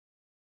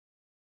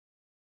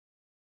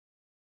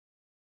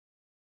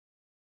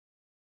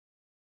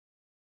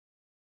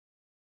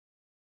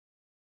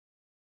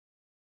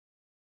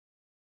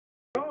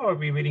or are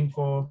we waiting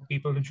for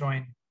people to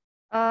join?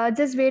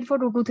 Just wait for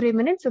 2 to 3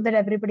 minutes so that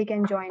everybody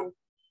can join.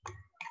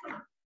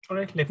 All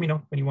right, let me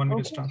know when you want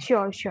me to start.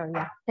 Sure,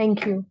 yeah.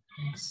 Thank you.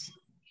 Thanks.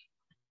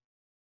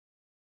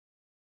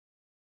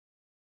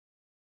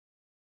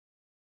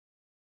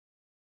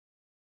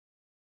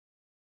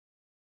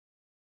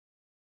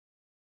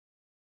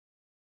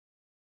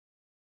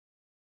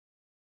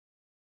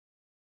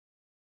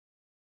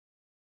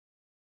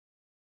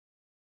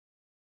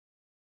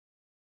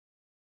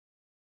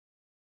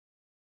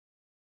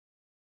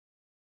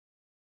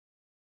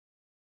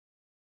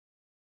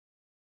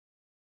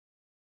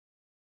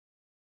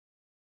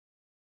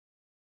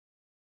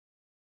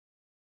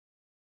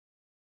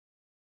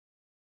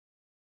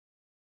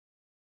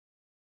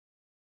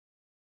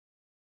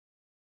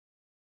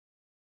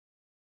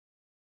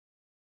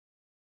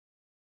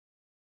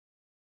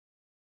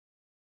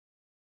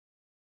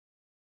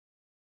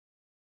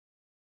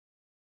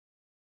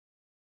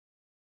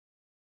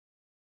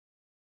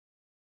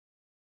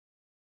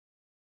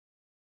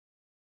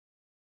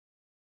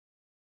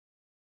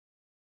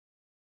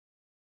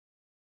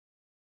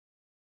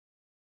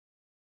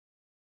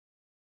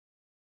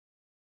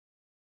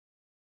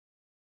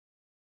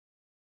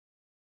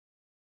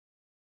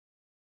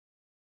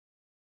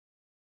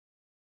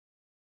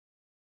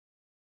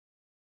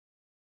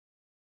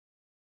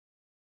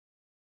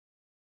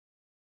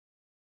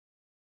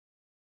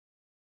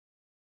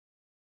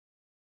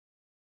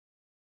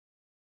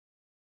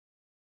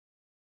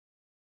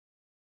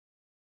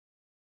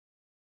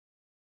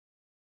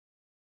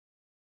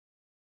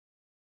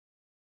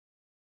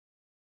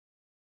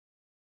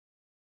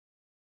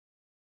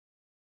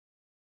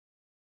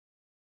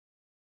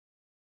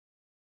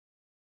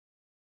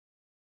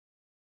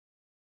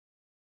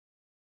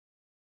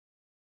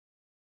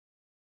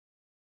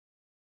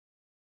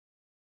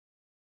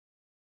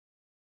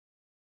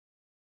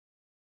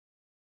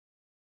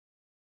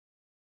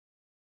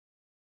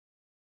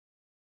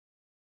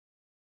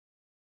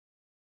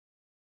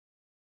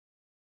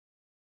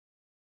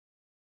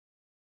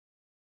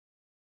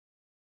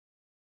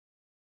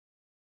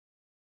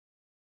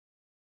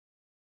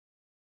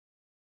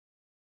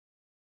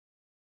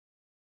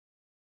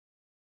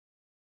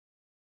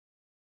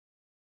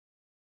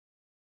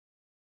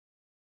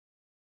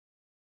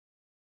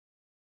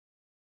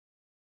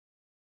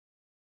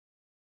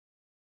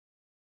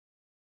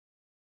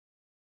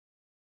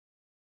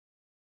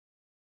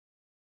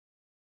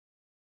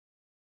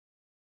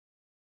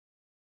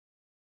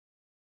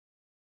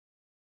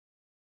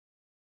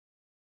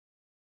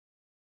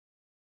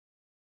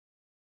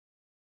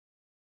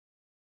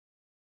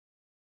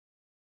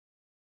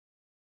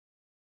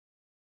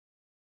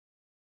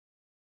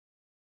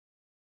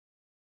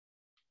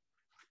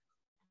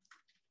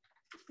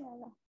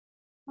 चलो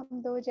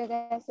हम 2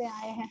 जगह से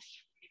आए हैं।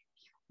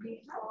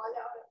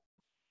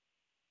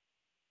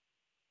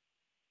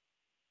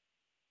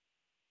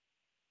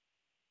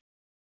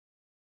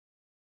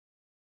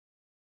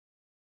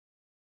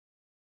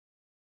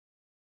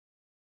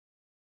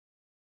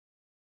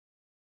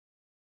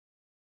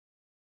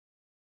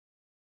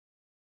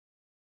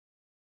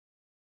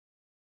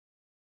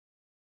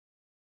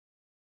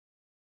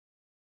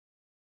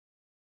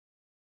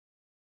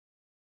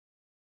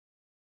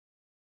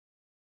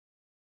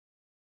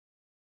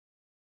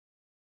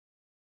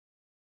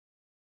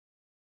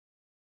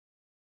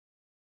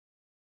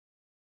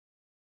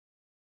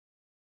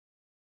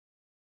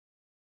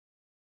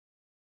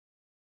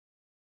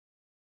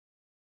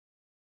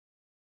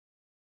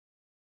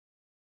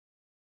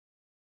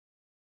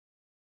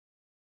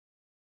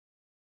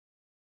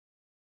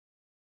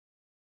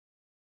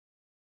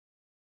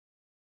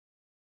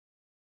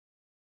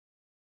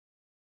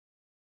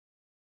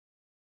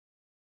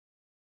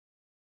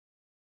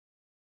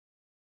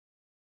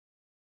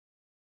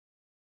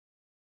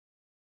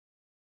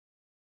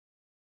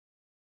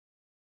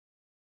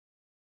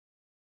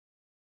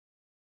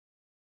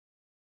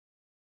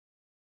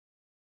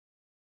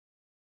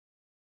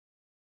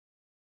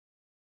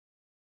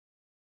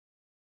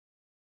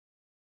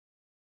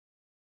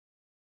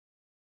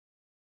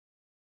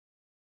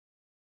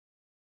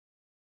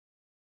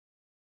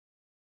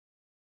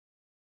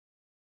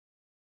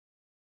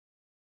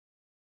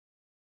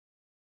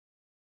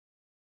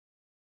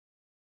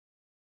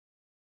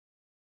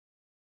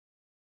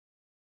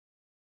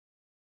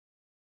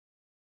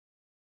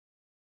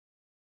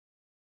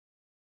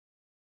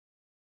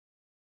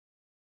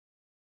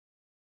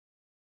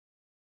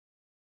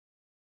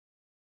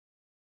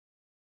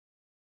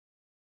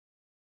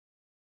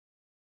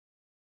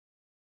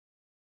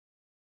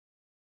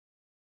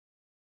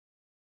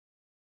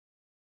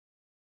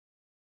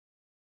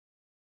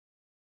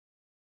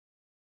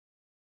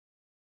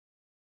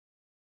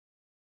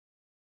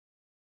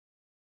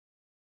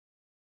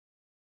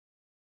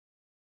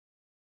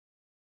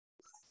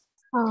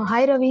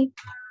 Hi, Ravi.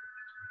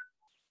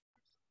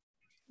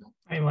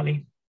 Hi,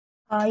 Mali.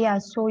 Yeah,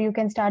 so you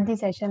can start the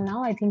session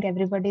now. I think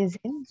everybody is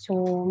in,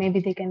 so maybe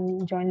they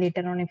can join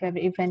later on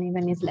if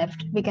anyone is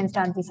left. We can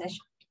start the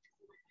session.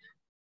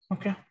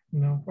 Okay,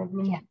 no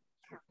problem. Yeah.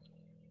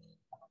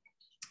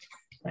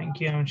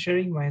 Thank you. I'm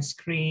sharing my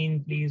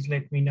screen. Please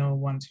let me know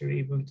once you're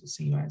able to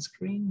see my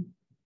screen.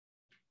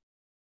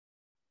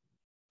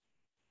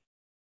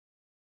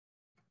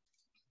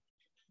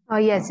 Oh,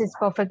 yes, it's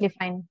perfectly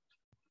fine.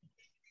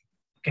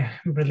 Okay,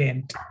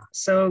 brilliant.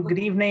 So good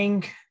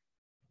evening,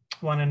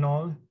 one and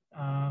all.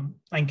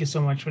 Thank you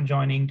so much for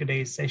joining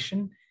today's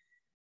session.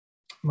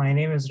 My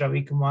name is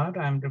Ravi Kumar.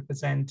 I'm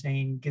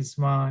representing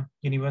GISMA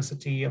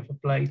University of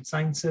Applied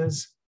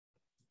Sciences.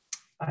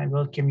 I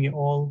welcome you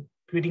all.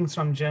 Greetings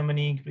from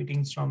Germany,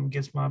 greetings from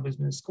GISMA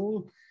Business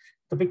School.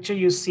 The picture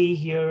you see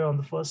here on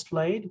the first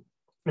slide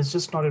is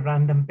just not a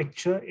random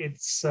picture.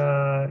 It's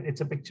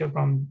a picture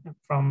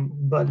from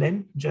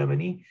Berlin,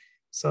 Germany.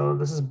 So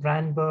this is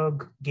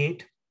Brandenburg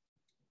Gate,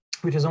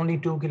 which is only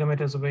 2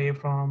 kilometers away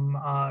from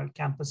our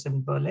campus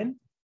in Berlin.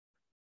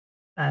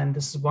 And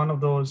this is one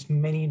of those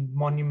many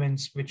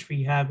monuments which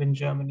we have in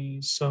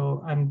Germany.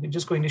 So I'm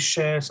just going to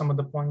share some of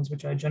the points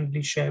which I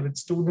generally share with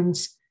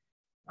students,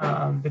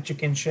 that you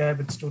can share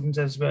with students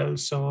as well.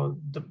 So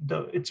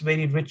it's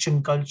very rich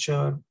in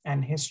culture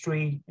and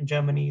history in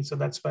Germany. So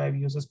that's why I've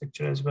used this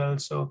picture as well.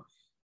 So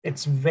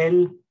it's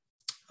well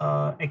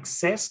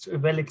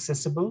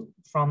accessible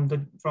from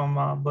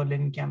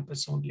Berlin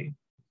campus only.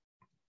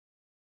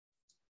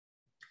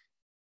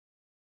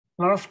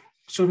 A lot of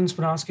students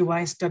would ask you,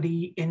 why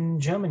study in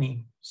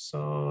Germany?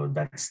 So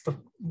that's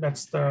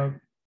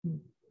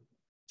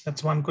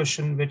one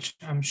question which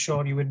I'm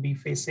sure you would be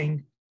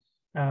facing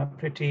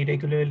pretty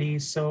regularly.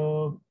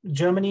 So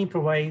Germany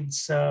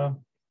provides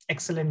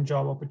excellent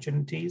job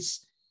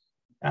opportunities.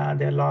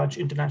 There are large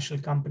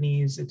international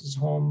companies. It is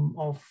home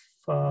of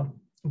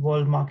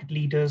world market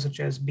leaders such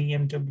as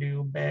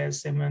BMW, Bayer,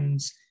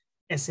 Siemens,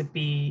 SAP,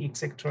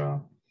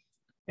 etc.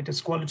 It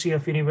is quality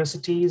of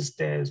universities.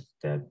 There's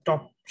the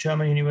top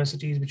German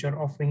universities which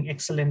are offering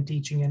excellent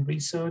teaching and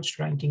research,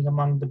 ranking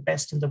among the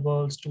best in the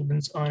world.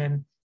 Students earn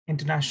an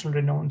international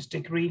renowned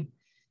degree.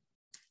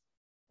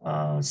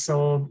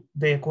 So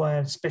they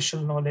acquire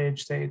special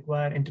knowledge, they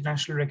acquire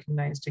internationally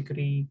recognized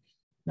degree.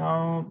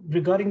 Now,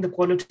 regarding the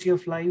quality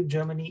of life,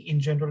 Germany in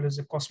general is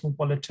a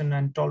cosmopolitan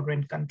and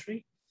tolerant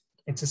country.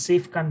 It's a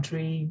safe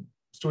country.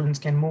 Students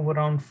can move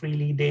around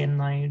freely day and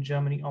night.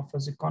 Germany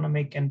offers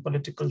economic and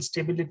political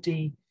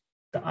stability,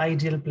 the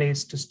ideal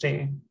place to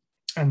stay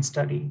and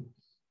study.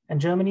 And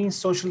Germany's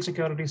social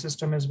security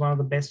system is one of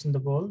the best in the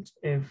world.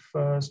 If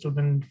a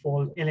student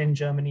fall ill in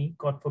Germany,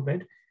 God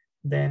forbid,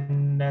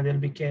 then they'll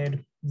be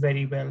cared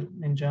very well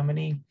in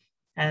Germany.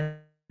 And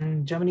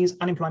Germany's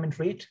unemployment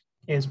rate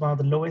is one of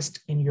the lowest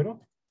in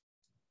Europe.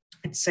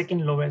 It's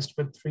second lowest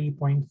with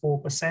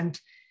 3.4%.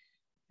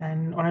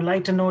 And on a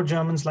lighter note,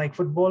 Germans like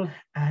football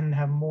and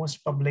have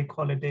most public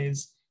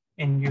holidays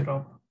in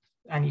Europe.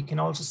 And you can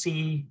also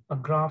see a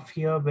graph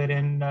here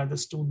wherein the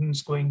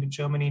students going to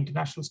Germany,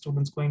 international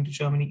students going to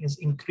Germany is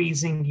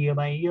increasing year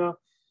by year.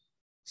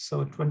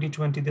 So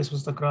 2020, this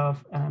was the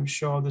graph, and I'm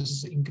sure this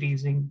is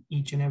increasing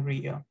each and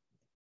every year.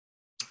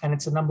 And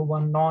it's the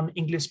 #1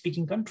 non-English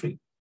speaking country.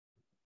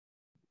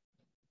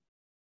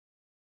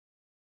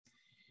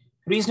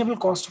 Reasonable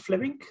cost of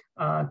living,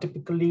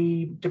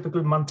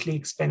 typical monthly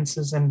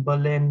expenses in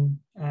Berlin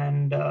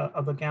and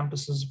other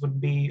campuses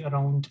would be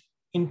around,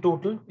 in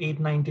total,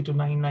 890 to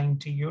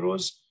 990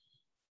 euros.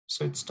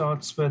 So it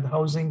starts with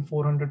housing,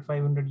 400,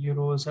 500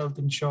 euros, health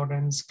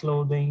insurance,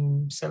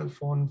 clothing, cell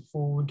phone,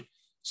 food.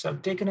 So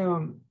I've taken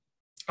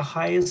a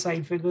higher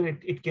side figure.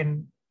 It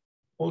can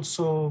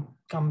also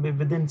come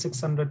within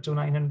 600 to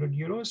 900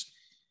 euros.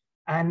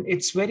 And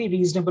it's very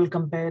reasonable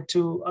compared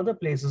to other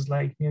places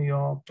like New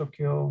York,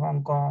 Tokyo,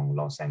 Hong Kong,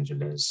 Los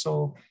Angeles.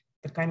 So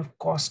the kind of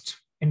cost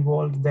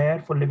involved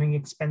there for living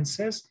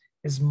expenses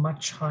is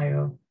much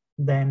higher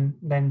than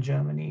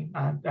Germany.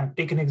 I've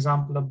taken an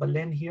example of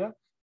Berlin here,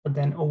 but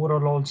then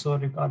overall also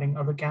regarding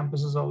other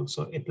campuses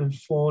also, it will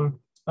fall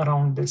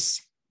around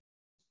this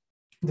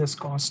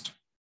cost.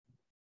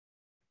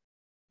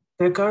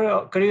 Their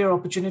career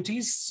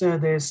opportunities,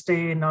 they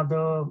stay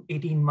another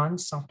 18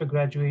 months after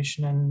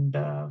graduation and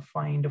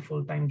find a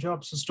full-time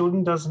job. So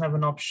student doesn't have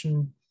an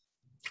option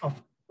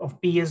of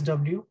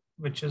PSW,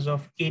 which is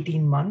of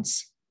 18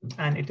 months.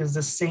 And it is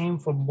the same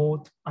for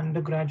both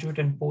undergraduate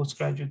and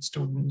postgraduate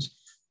students.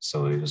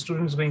 So if a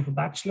student is going for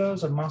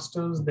bachelor's or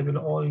master's, they will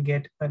all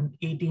get an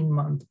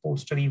 18-month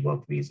post-study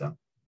work visa.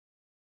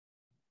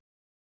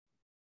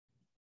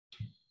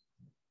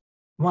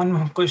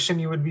 One question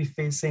you would be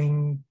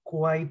facing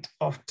quite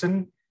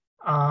often,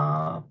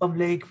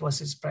 public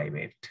versus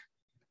private.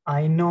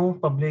 I know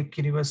public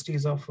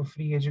universities offer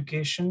free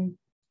education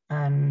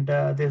and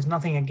there's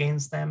nothing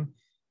against them,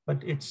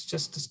 but it's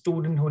just a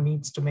student who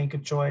needs to make a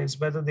choice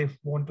whether they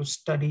want to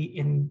study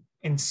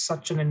in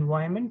such an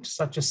environment,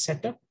 such a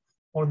setup,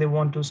 or they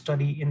want to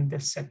study in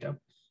this setup.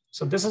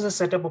 So this is a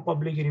setup of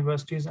public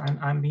universities, and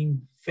I'm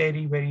being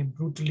very, very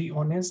brutally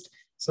honest.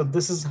 So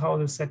this is how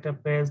the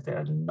setup is. There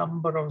are a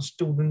number of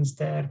students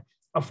there.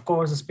 Of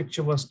course, this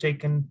picture was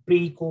taken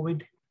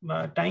pre-COVID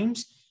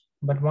times,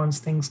 but once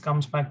things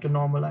comes back to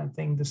normal, I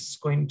think this is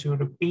going to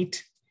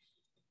repeat.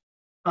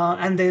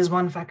 And there's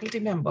one faculty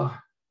member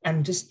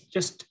And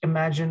just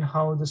imagine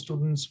how the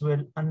students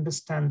will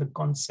understand the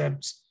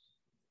concepts,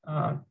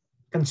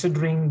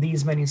 considering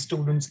these many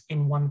students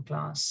in one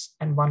class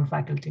and one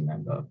faculty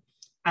member,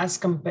 as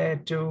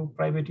compared to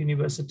private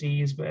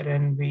universities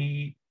wherein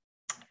we,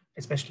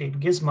 especially at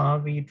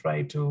GISMA, we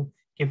try to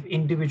give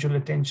individual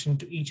attention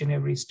to each and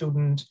every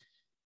student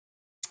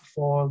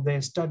for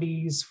their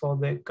studies, for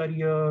their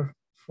career,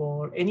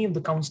 for any of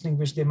the counseling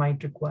which they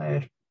might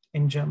require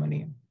in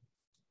Germany.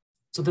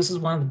 So this is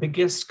one of the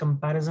biggest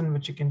comparison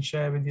which you can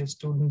share with your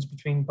students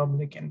between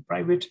public and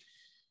private.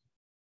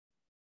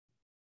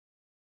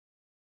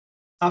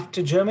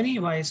 After Germany,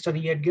 I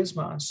study at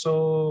GISMA.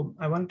 So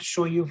I want to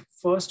show you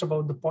first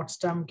about the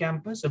Potsdam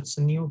campus. It's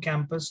a new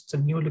campus, it's a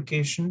new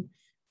location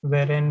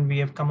wherein we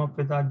have come up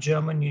with our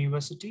German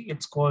university.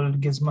 It's called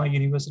GISMA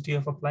University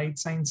of Applied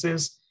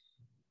Sciences.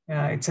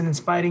 It's an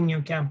inspiring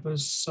new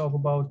campus of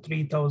about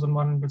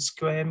 3,100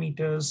 square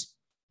meters.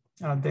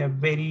 There are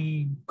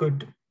very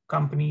good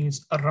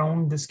companies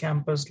around this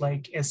campus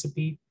like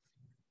SAP.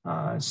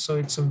 So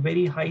it's a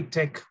very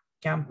high-tech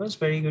campus,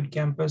 very good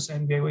campus,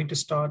 and we're going to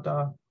start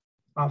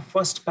our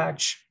first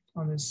batch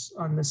on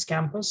this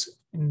campus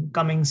in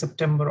coming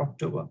September,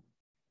 October.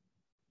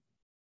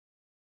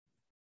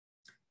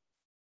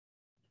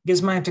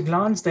 GISMA at a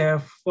glance,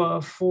 there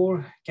are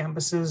 4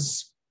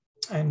 campuses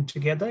and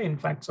together, in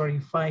fact, sorry,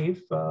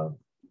 5.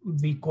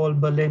 We call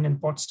Berlin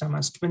and Potsdam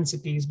as twin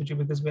cities,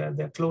 because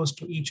they're close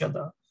to each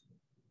other.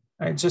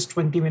 It's just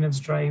 20 minutes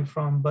drive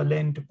from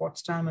Berlin to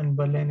Potsdam, and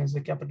Berlin is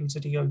the capital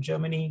city of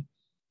Germany.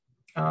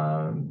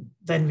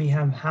 Then we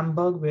have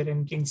Hamburg,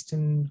 wherein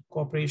Kingston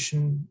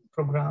cooperation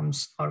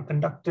programs are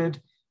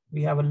conducted.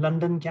 We have a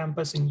London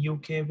campus in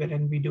UK,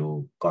 wherein we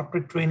do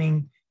corporate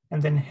training,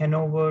 and then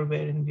Hanover,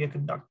 wherein we are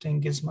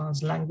conducting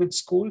GISMA's language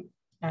school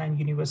and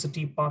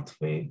university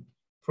pathway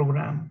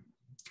program.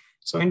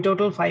 So in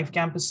total, 5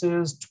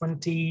 campuses,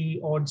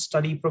 20 odd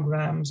study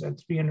programs, and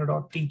 300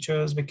 odd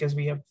teachers, because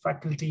we have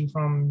faculty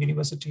from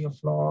University of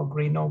Law,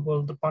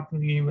 Grenoble, the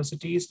partner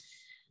universities,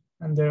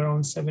 and there are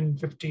around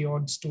 750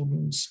 odd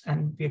students.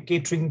 And we are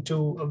catering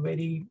to a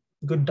very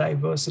good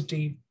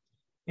diversity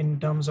in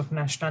terms of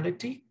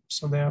nationality.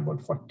 So there are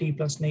about 40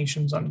 plus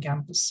nations on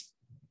campus.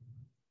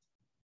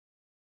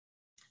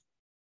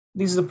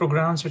 These are the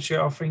programs which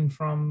we're offering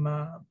from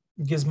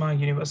GISMA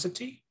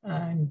University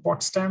in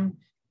Potsdam.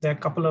 There are a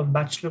couple of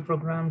bachelor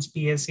programs,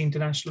 BSc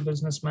International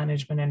Business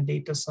Management and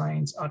Data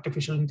Science,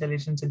 Artificial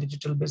Intelligence and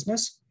Digital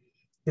Business.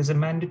 There's a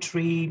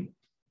mandatory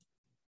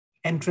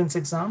entrance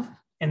exam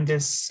in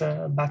this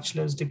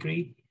bachelor's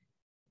degree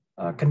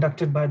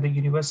conducted by the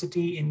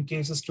university. In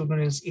case a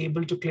student is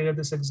able to clear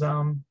this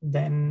exam,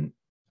 then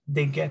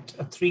they get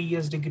a 3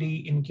 years degree.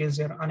 In case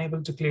they're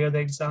unable to clear the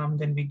exam,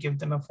 then we give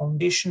them a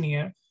foundation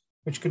year,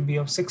 which could be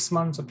of 6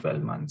 months or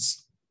 12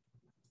 months.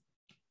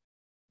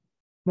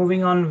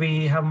 Moving on,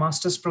 we have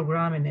master's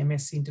program in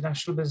MSc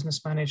International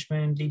Business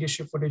Management,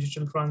 Leadership for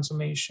Digital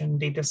Transformation,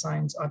 Data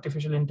Science,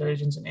 Artificial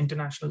Intelligence, and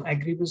International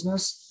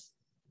Agribusiness.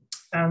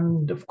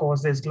 And of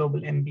course, there's Global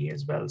MBA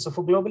as well. So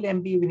for Global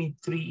MBA, we need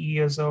 3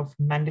 years of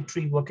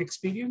mandatory work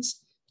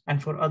experience.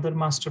 And for other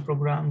master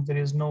programs, there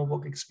is no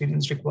work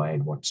experience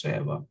required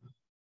whatsoever.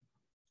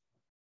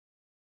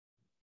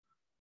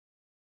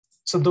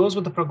 So those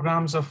were the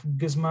programs of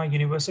GISMA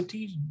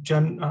University,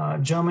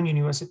 German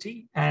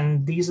University,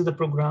 and these are the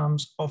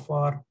programs of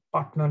our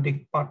partner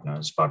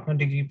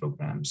degree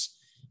programs.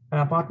 And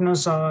our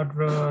partners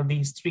are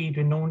these 3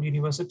 renowned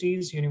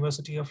universities: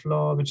 University of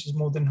Law, which is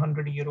more than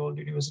 100-year-old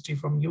university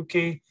from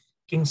UK,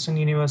 Kingston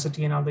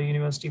University, another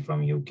university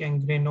from UK,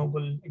 and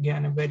Grenoble,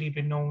 again, a very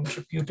renowned,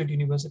 reputed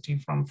university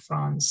from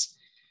France.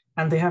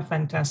 And they have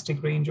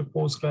fantastic range of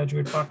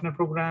postgraduate partner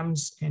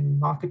programs in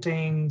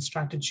marketing,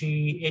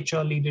 strategy,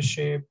 HR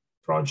leadership,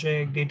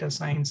 project, data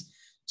science.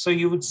 So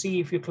you would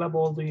see, if you club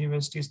all the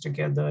universities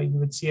together, you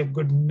would see a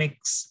good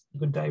mix,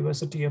 good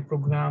diversity of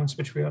programs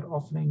which we are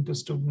offering to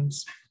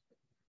students.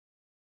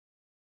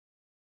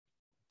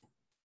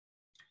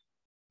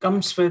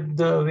 Comes with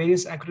the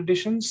various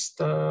accreditations.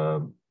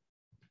 The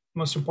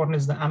most important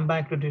is the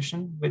AMBA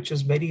accreditation, which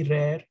is very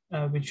rare,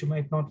 which you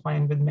might not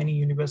find with many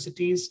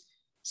universities.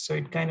 So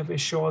it kind of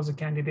assures a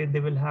candidate they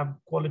will have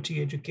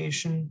quality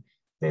education.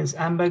 There's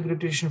AMBA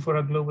accreditation for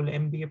a global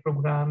MBA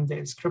program.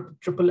 There's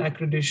triple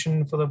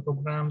accreditation for the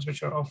programs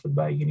which are offered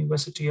by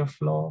University of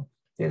Law.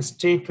 There's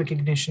state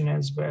recognition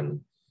as well.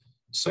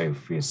 So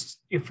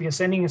if we are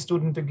sending a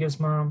student to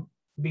GISMA,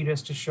 be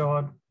rest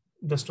assured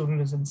the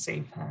student is in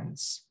safe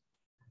hands.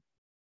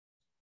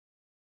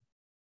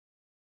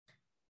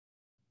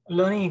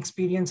 Learning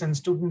experience and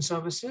student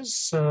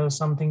services,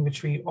 something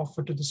which we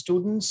offer to the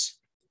students.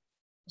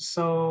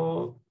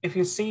 So if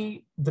you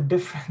see the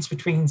difference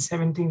between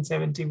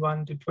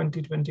 1771 to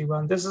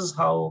 2021, this is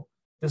how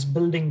this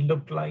building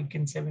looked like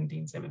in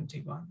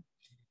 1771.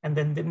 And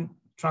then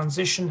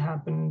transition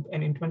happened.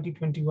 And in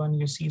 2021,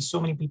 you see so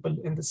many people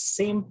in the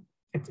same,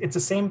 it's the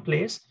same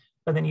place,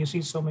 but then you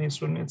see so many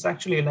students. It's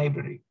actually a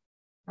library.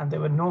 And there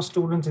were no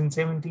students in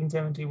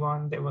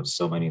 1771. There were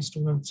so many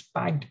students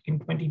packed in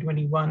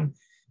 2021.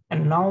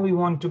 And now we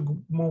want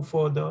to move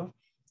further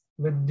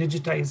with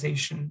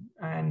digitization.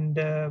 And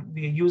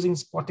we are using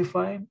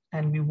Spotify,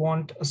 and we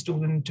want a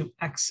student to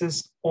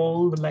access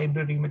all the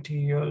library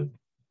material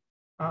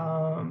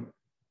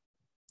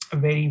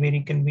very,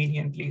 very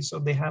conveniently. So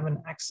they have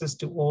an access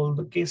to all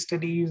the case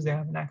studies, they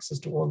have an access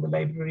to all the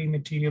library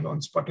material on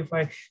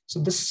Spotify.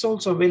 So this is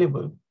also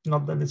available,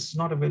 not that this is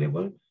not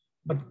available,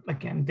 but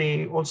again,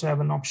 they also have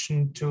an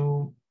option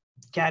to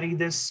carry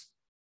this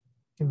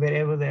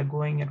wherever they're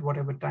going at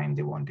whatever time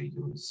they want to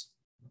use.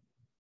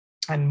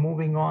 And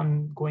moving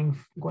on,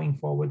 going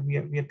forward, we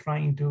are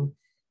trying to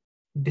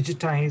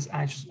digitize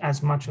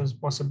as much as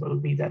possible,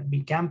 be that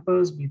be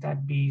campus, be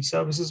that be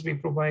services we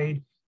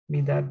provide, be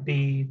that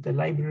be the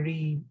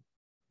library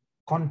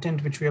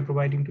content which we are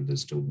providing to the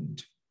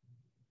student.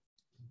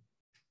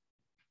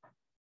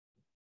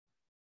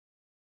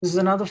 This is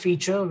another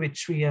feature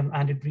which we have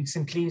added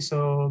recently.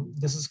 So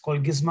this is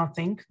called GISMA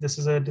Think. This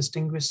is a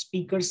distinguished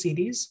speaker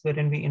series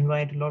wherein we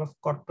invite a lot of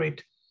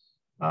corporate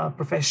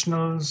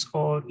professionals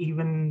or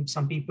even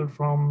some people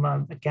from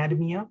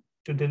academia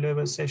to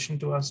deliver a session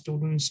to our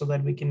students so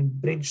that we can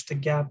bridge the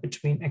gap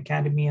between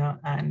academia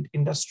and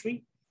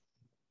industry.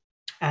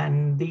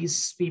 And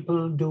these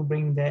people do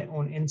bring their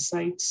own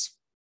insights.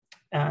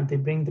 They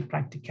bring the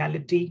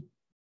practicality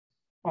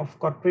of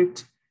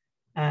corporate,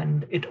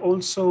 and it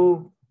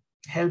also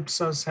helps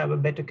us have a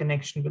better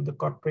connection with the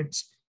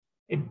corporates.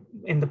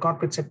 In the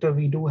corporate sector,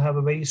 we do have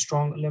a very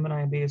strong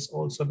alumni base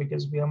also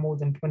because we are more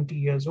than 20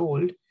 years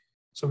old.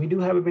 So we do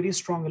have a very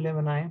strong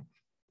alumni,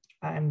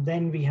 and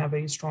then we have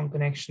very strong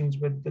connections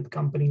with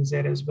companies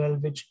there as well,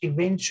 which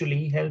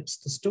eventually helps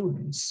the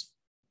students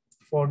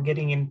for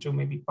getting into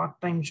maybe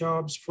part-time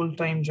jobs,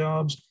 full-time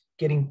jobs,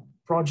 getting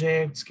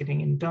projects, getting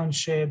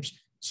internships.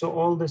 So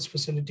all this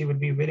facility would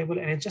be available,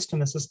 and it's just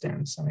an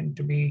assistance. I mean,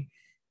 to be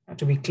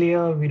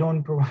clear, we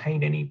don't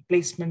provide any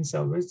placement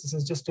service. This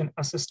is just an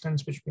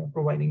assistance which we are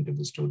providing to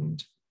the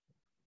student.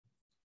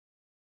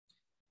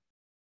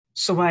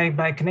 So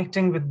by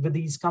connecting with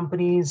these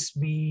companies,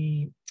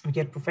 we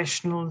get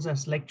professionals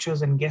as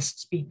lecturers and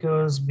guest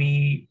speakers.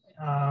 We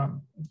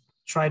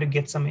try to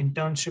get some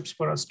internships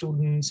for our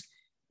students.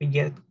 We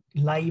get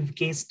live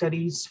case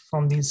studies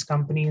from these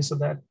companies so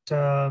that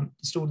our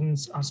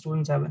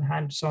students have a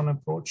hands-on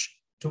approach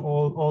to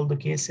all the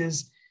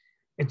cases.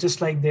 It's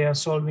just like they are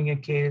solving a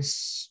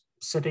case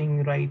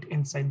sitting right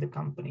inside the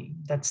company.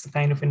 That's the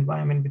kind of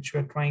environment which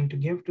we're trying to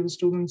give to the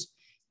students.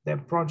 Their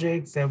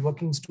projects, their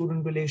working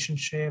student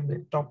relationship,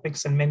 their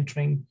topics and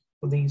mentoring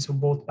for these for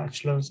both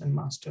bachelors and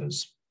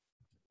masters.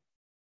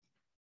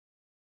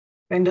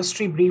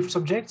 Industry brief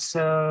subjects,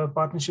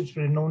 partnerships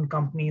with renowned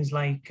companies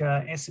like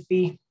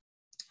SAP,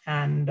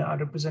 and our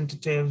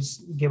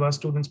representatives give our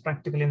students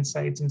practical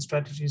insights and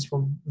strategies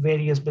for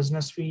various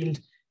business fields,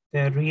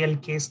 their real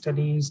case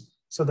studies,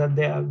 so that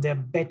they're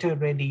better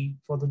ready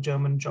for the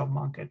German job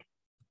market.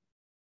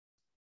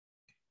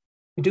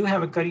 We do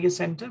have a career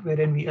center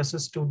wherein we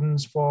assist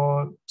students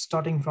for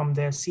starting from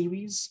their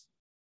CVs,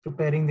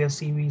 preparing their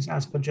CVs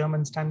as per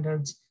German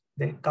standards,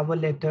 their cover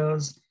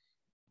letters,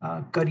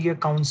 career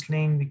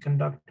counseling. We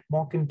conduct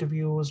mock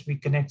interviews. We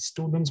connect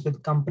students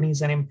with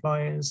companies and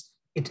employers.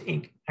 It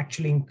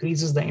actually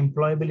increases the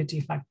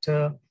employability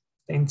factor.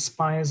 It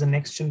inspires the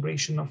next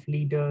generation of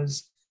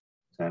leaders.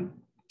 And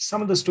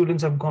some of the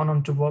students have gone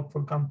on to work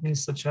for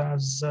companies such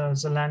as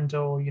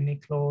Zalando,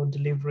 Uniqlo,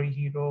 Delivery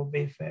Hero,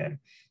 Wayfair.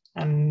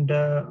 And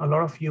a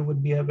lot of you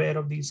would be aware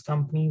of these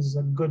companies,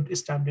 good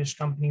established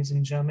companies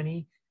in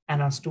Germany,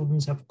 and our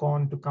students have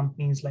gone to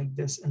companies like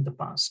this in the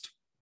past.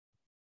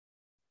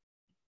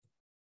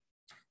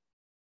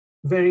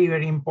 Very,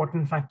 very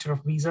important factor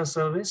of visa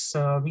service.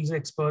 Visa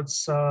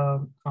experts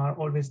are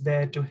always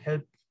there to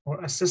help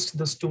or assist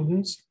the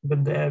students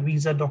with their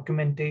visa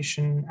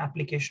documentation,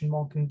 application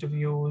mock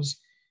interviews,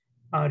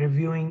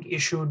 reviewing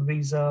issued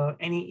visa,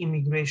 any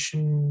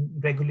immigration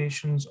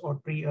regulations or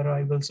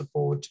pre-arrival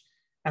support.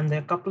 And there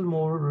are a couple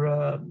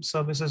more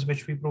services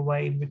which we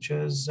provide, which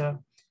is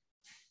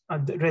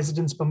the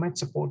residence permit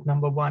support,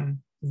 number one,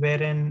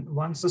 wherein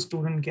once the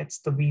student gets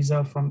the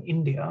visa from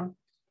India,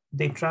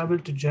 they travel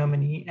to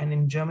Germany, and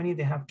in Germany,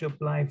 they have to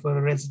apply for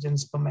a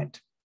residence permit,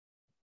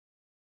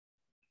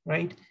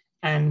 right?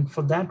 And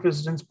for that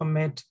residence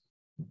permit,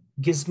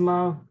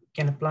 GISMA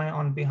can apply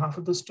on behalf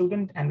of the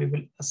student, and we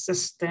will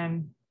assist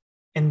them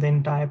in the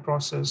entire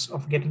process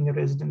of getting a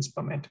residence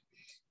permit.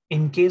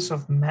 In case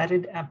of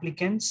married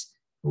applicants,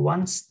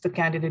 once the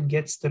candidate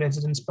gets the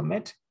residence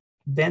permit,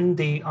 then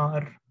they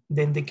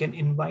can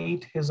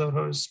invite his or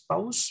her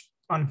spouse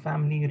on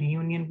family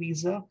reunion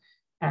visa,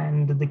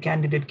 and the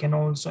candidate can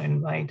also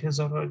invite his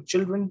or her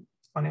children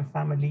on a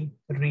family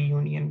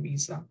reunion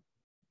visa.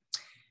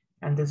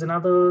 And there's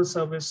another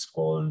service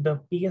called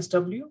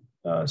PSW.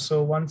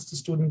 So once the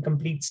student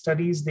completes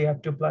studies, they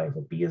have to apply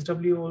for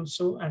PSW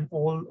also, and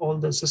all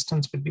the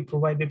assistance will be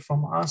provided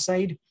from our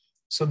side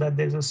so that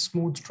there's a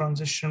smooth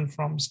transition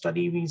from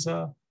study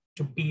visa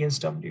to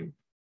PSW.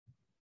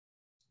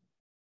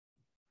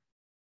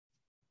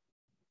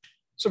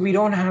 So we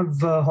don't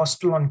have a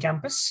hostel on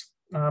campus.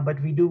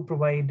 but we do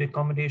provide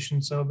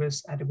accommodation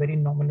service at a very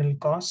nominal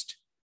cost.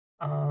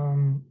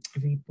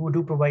 We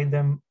do provide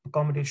them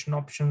accommodation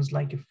options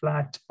like a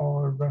flat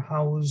or a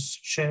house,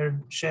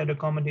 shared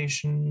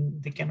accommodation.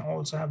 They can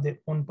also have their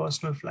own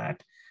personal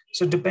flat.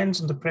 So it depends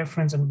on the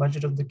preference and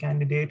budget of the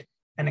candidate.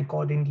 And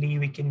accordingly,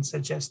 we can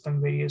suggest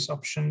them various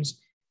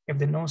options. If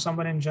they know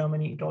someone in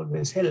Germany, it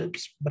always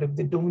helps. But if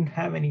they don't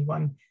have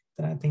anyone,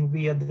 then I think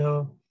we are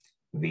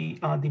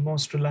the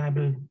most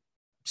reliable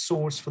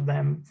source for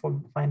them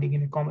for finding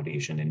an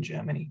accommodation in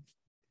Germany.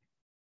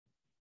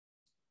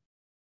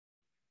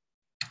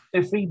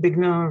 A free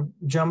beginner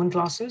German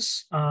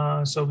classes.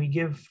 So we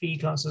give free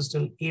classes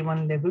till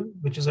A1 level,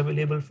 which is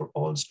available for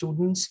all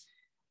students.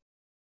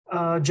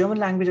 German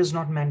language is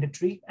not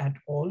mandatory at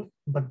all,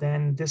 but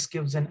then this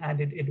gives an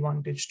added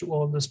advantage to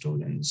all the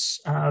students.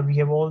 We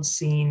have all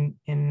seen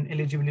in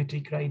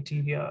eligibility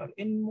criteria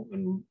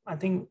in I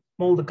think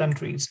all the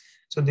countries.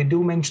 So they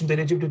do mention the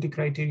eligibility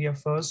criteria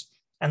first,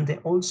 and they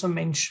also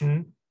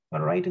mention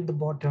right at the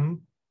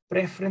bottom,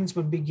 preference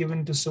would be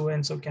given to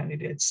so-and-so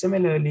candidates.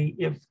 Similarly,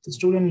 if the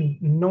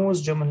student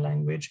knows German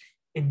language,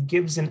 it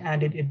gives an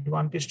added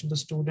advantage to the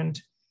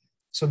student.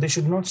 So they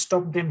should not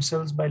stop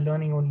themselves by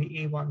learning only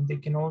A1. They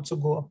can also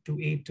go up to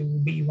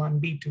A2, B1,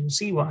 B2,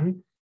 C1,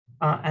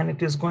 and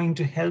it is going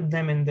to help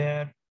them in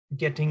their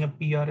getting a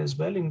PR as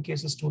well in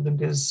case a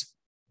student is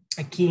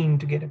keen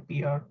to get a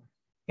PR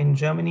in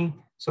Germany.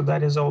 So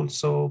that is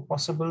also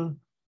possible.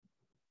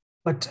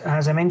 But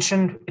as I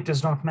mentioned, it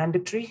is not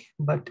mandatory,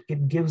 but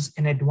it gives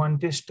an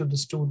advantage to the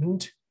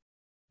student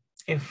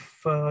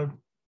if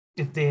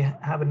they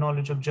have a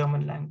knowledge of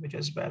German language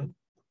as well.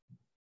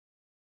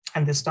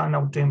 And they stand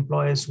out to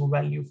employers who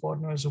value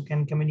foreigners who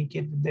can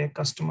communicate with their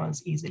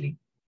customers easily.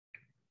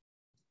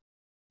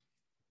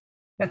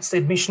 That's the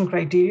admission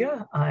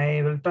criteria.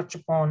 I will touch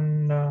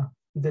upon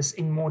this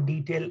in more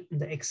detail in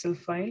the Excel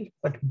file,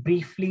 but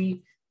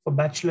briefly, for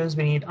bachelor's,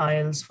 we need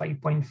IELTS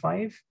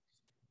 5.5.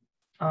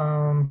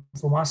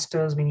 For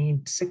masters, we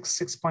need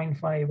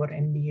 6.5, or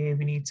MBA,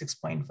 we need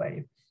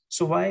 6.5.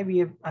 So why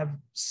I've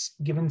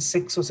given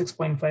 6 or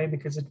 6.5,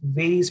 because it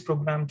varies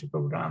program to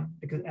program.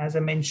 Because as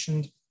I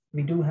mentioned,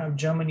 we do have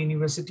German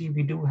university,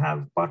 we do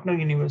have partner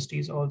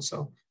universities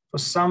also. For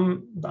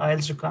some, the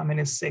IELTS requirement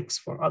is 6.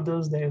 For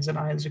others, there is an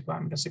IELTS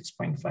requirement of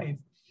 6.5.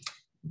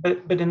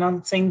 But another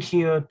thing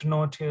here to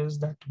note is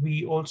that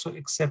we also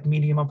accept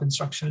medium of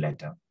instruction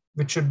letter,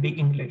 which should be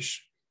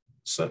English.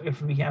 So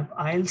if we have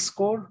IELTS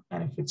score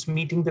and if it's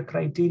meeting the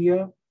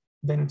criteria,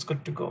 then it's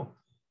good to go.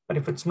 But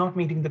if it's not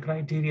meeting the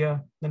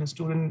criteria, then a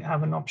student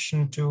have an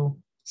option to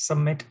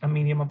submit a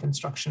medium of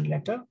instruction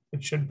letter,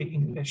 which should be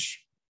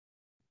English.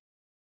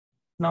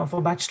 Now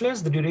for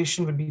bachelor's, the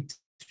duration would be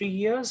 3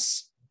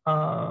 years,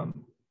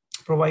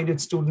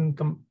 provided student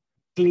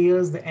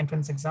clears the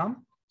entrance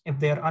exam. If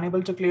they are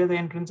unable to clear the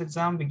entrance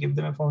exam, we give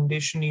them a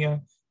foundation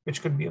year,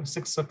 which could be of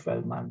 6 or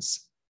 12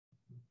 months.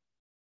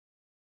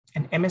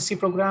 An MSc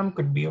program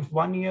could be of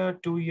 1 year,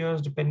 2 years,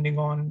 depending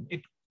on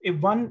it. If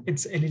one,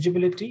 it's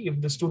eligibility,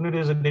 if the student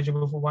is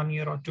eligible for 1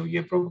 year or 2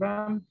 year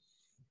program.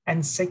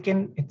 And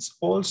second, it's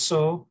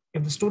also,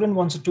 if the student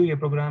wants a 2-year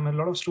program, a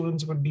lot of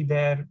students would be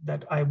there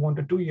that I want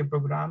a 2-year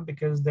program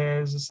because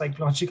there's a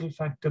psychological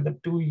factor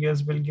that 2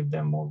 years will give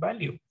them more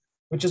value,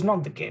 which is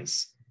not the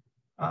case.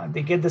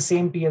 They get the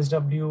same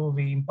PSW,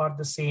 we impart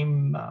the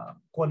same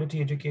quality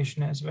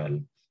education as well.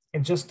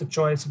 It's just the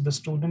choice of the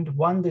student.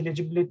 1, the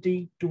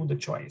eligibility, 2, the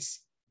choice.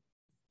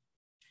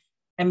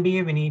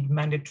 MBA, we need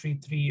mandatory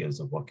 3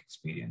 years of work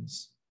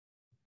experience.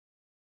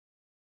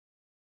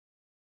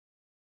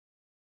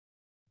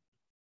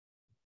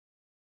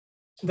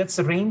 That's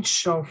the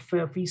range of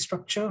fee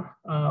structure.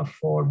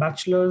 For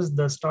bachelor's,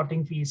 the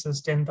starting fees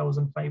is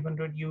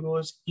 10,500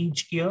 euros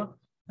each year.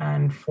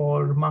 And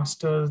for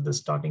masters, the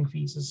starting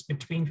fees is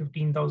between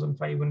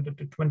 15,500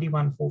 to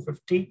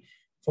 21,450.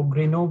 For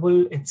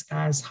Grenoble, it's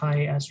as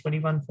high as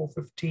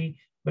 21,450,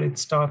 but it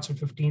starts with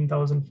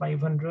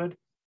 15,500.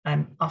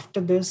 And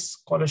after this,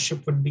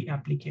 scholarship would be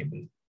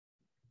applicable.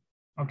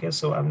 Okay,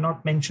 so I've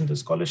not mentioned the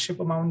scholarship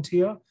amount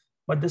here,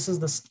 but this is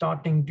the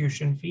starting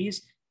tuition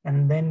fees,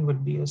 and then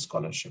would be a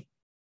scholarship.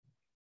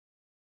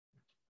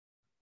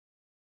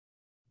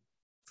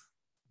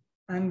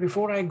 And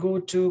before I go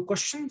to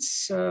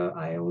questions,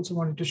 I also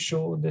wanted to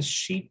show this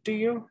sheet to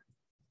you.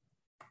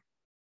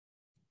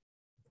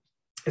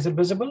 Is it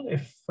visible?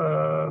 If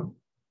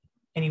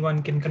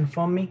anyone can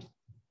confirm me.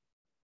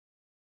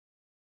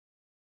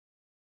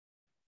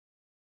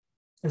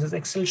 Is this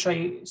Excel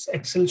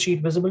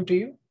sheet visible to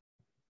you?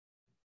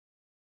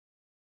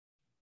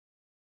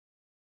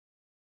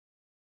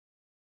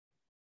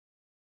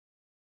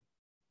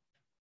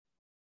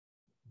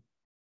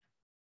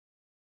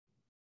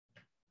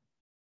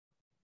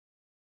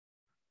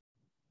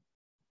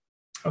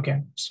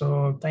 Okay,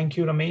 so thank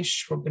you,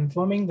 Ramesh, for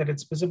confirming that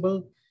it's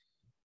visible.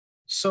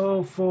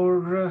 So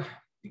for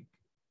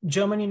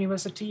German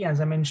university, as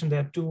I mentioned,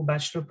 there are 2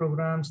 bachelor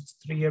programs. It's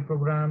a 3-year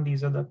program.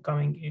 These are the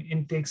coming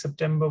intake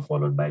September,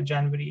 followed by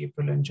January,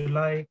 April, and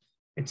July.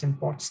 It's in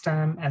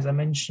Potsdam. As I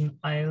mentioned,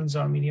 IELTS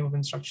or medium of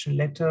instruction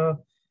letter.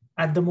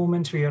 At the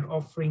moment, we are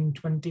offering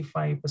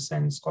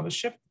 25%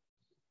 scholarship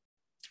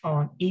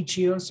on each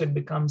year. So it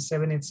becomes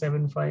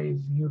 7,875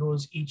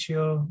 euros each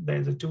year.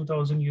 There's a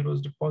 2,000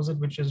 euros deposit,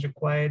 which is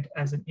required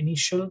as an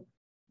initial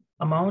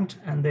amount.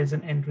 And there's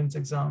an entrance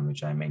exam,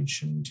 which I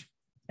mentioned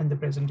in the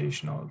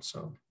presentation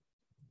also.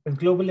 With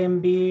Global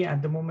MBA,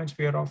 at the moment,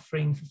 we are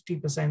offering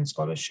 50%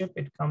 scholarship.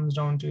 It comes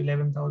down to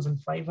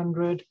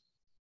 11,500.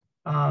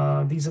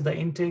 These are the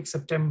intakes: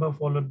 September,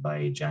 followed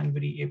by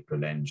January,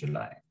 April, and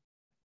July.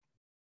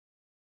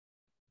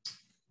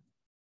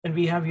 Then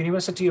we have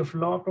University of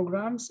Law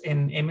programs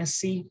in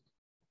MSc.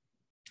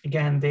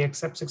 Again, they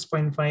accept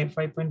 6.5,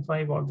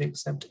 5.5, or they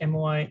accept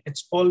MOI.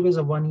 It's always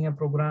a one-year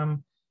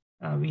program.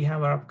 We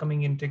have our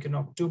upcoming intake in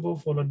October,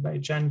 followed by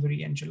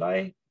January and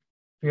July.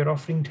 We are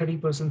offering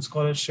 30%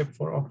 scholarship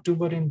for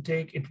October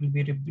intake. It will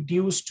be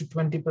reduced to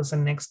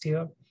 20% next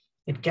year.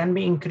 It can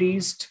be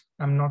increased,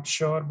 I'm not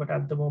sure, but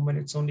at the moment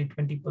it's only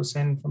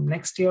 20% from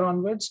next year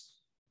onwards.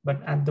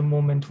 But at the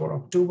moment for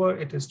October,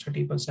 it is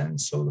 30%.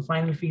 So the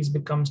final fees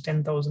becomes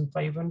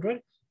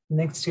 10,500.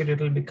 Next year, it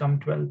will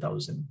become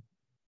 12,000.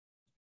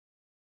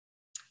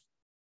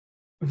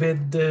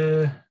 With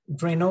the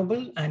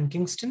Grenoble and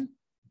Kingston,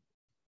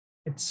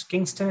 it's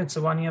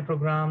a one-year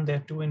program. There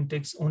are two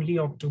intakes, only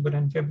October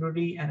and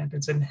February, and it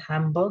is in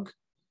Hamburg.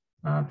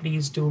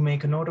 Please do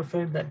make a note of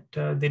it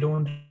that they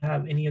don't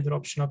have any other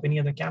option of any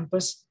other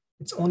campus.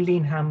 It's only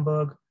in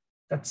Hamburg.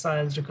 That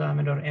SILES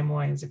requirement or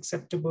MOI is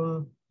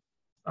acceptable.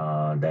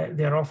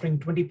 They're offering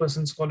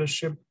 20%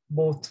 scholarship,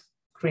 both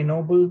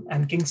Grenoble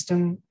and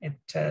Kingston. It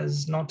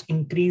has not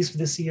increased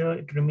this year.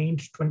 It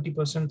remained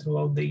 20%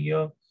 throughout the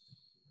year.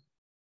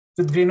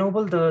 With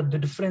Grenoble, the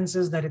difference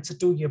is that it's a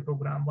 2-year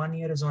program. 1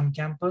 year is on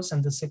campus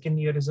and the second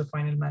year is a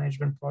final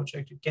management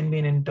project. It can be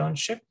an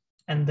internship.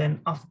 And then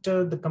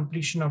after the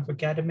completion of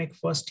academic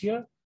first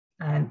year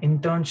and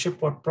internship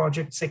or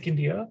project second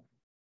year,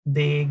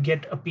 they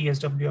get a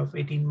PSW of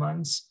 18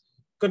 months.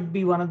 Could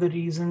be one of the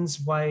reasons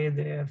why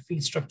their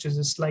fee structures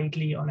is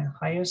slightly on a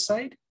higher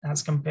side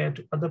as compared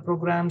to other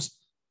programs,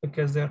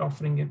 because they're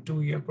offering a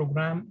 2-year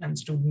program and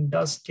student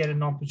does get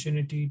an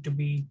opportunity to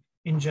be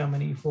in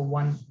Germany for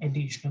 1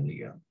 additional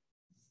year.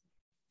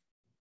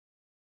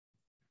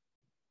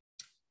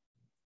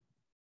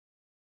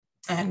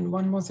 And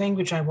one more thing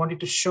which I wanted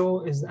to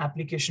show is the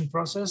application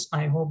process.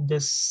 I hope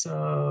this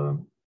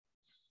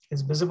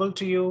is visible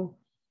to you.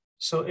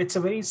 So it's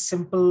a very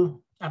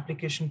simple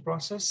application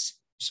process.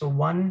 So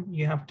one,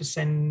 you have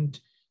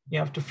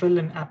to fill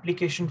an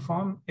application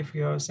form. If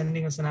you're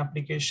sending us an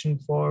application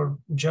for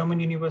German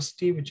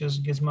university, which is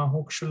GISMA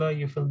Hochschule,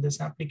 you fill this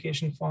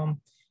application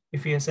form.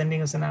 If you're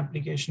sending us an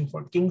application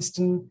for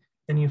Kingston,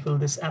 then you fill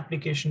this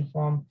application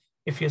form.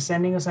 If you're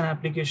sending us an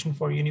application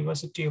for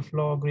University of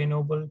Law,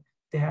 Grenoble,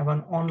 they have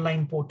an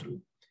online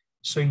portal.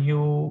 So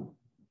you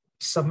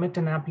submit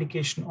an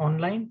application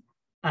online,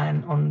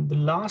 and on the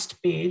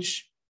last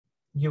page,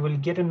 you will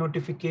get a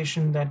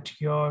notification that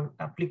your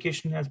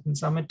application has been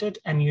submitted,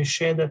 and you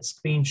share that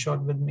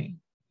screenshot with me.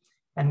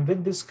 And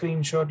with this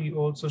screenshot, you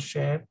also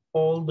share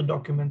all the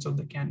documents of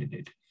the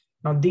candidate.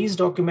 Now, these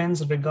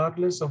documents,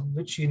 regardless of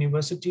which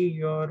university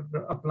you're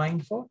applying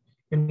for,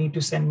 you need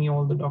to send me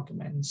all the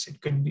documents. It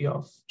could be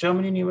of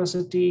German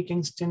University,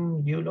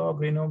 Kingston, ULaw,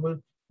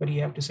 Grenoble, but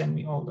you have to send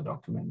me all the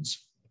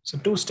documents. So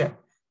 2-step.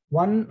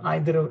 One,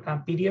 either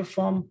a PDF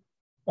form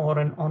or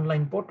an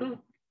online portal.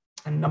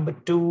 And number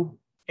 2,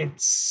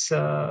 it's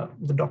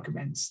the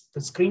documents,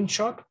 the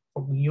screenshot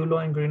of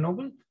ULaw and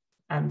Grenoble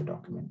and the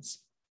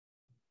documents.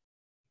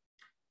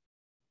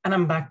 And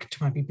I'm back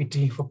to my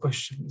PPT for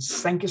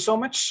questions. Thank you so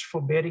much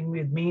for bearing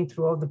with me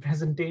throughout the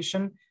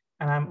presentation,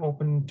 and I'm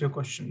open to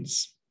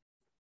questions.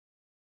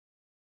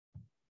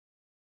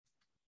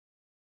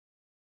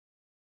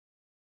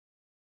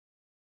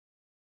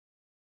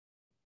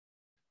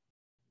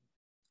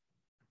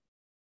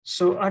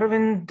 So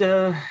Arvind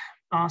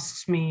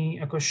asks me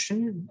a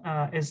question.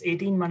 Is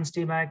 18-month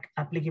stay back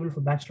applicable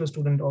for bachelor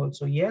student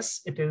also?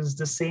 Yes, it is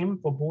the same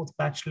for both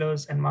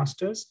bachelors and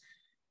masters.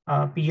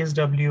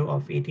 PSW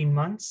of 18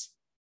 months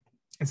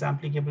is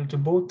applicable to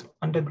both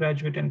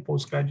undergraduate and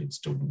postgraduate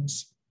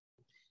students.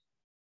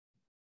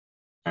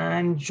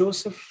 And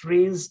Joseph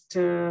raised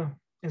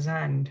his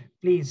hand.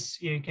 Please,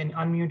 you can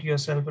unmute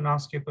yourself and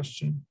ask your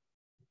question.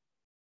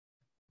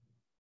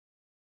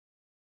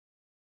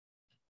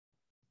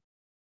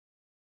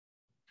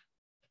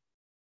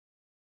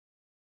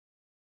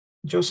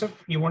 Joseph,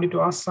 you wanted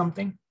to ask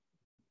something?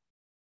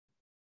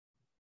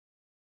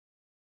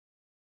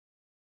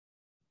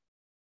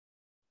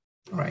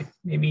 All right,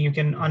 maybe you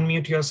can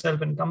unmute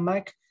yourself and come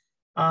back.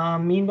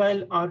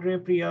 Meanwhile, Audrey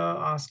Priya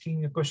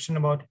asking a question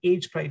about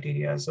age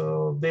criteria.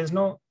 So there's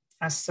no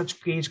as such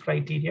age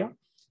criteria.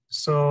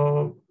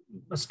 So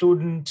a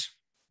student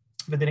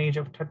with an age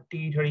of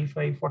 30,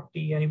 35,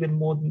 40, and even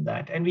more than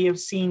that. And we have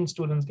seen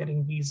students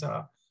getting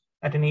visa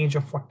at an age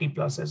of 40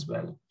 plus as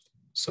well.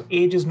 So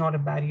age is not a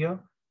barrier.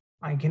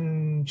 I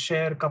can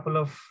share a couple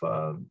of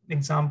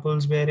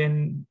examples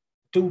wherein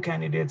 2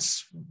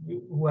 candidates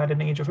who had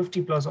an age of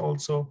 50 plus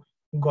also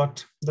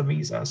got the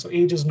visa. So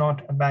age is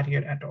not a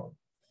barrier at all.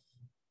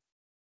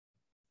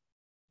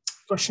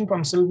 Question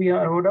from Sylvia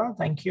Aroda.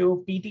 Thank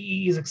you.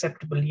 PTE is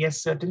acceptable.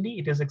 Yes, certainly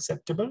it is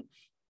acceptable.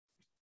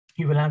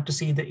 You will have to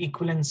see the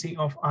equivalency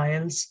of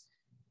IELTS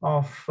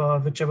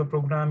of whichever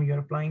program you're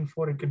applying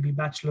for. It could be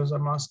bachelor's or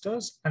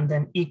master's, and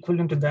then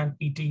equivalent to that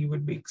PTE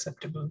would be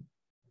acceptable.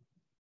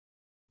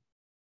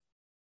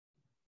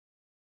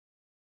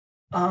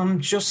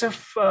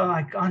 Joseph,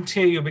 I can't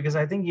hear you because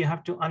I think you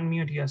have to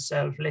unmute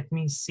yourself. Let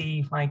me see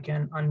if I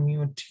can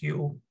unmute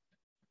you.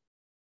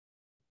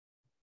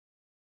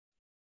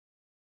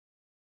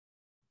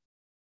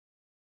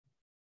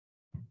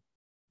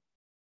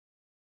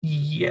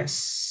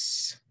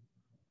 Yes.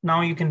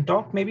 Now you can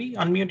talk, maybe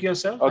unmute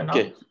yourself.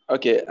 Okay,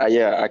 okay,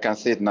 yeah, I can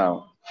see it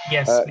now.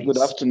 Yes, good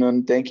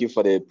afternoon. Thank you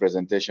for the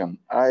presentation.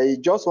 I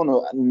just want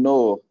to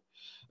know,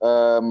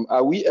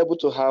 are we able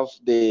to have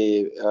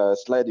the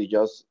slide you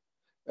just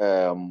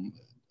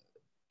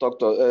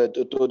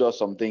told us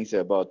some things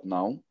about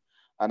now?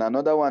 And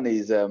another one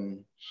is,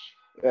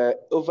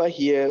 over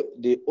here,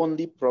 the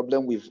only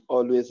problem we've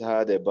always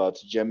had about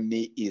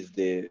Germany is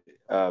the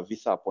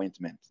visa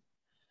appointment.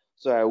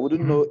 So I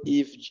wouldn't know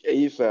if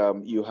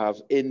you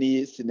have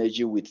any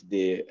synergy with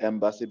the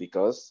embassy,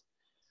 because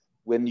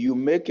when you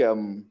make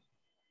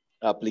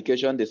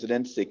application, the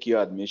student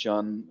secure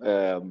admission,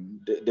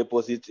 the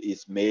deposit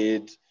is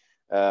made,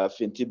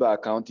 Fintiba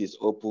account is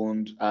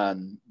opened,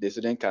 and the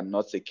student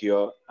cannot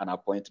secure an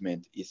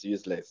appointment, is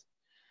useless.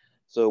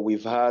 So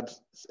we've had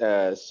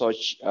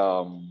such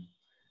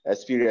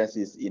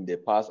experiences in the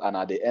past, and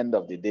at the end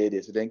of the day,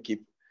 the student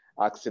keep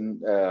asking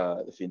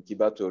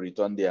Fintiba to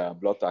return their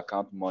blocked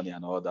account money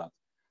and all that.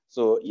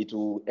 So it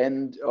will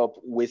end up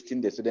wasting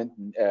the student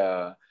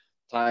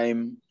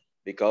time,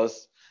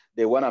 because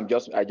the one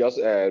I just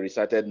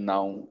recited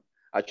now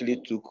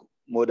actually took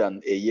more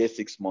than a year,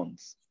 6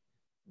 months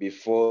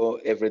before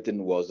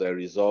everything was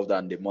resolved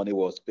and the money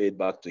was paid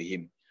back to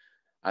him.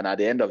 And at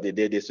the end of the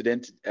day, the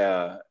student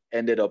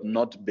ended up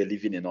not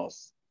believing in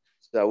us.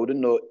 So I wouldn't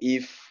know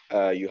if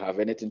you have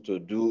anything to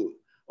do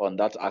on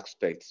that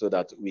aspect, so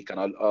that we can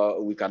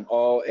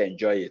all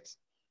enjoy it.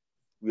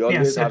 We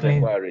always have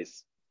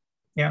inquiries.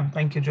 Yeah,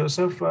 thank you,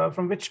 Joseph.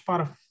 From which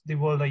part of the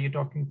world are you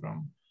talking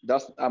from?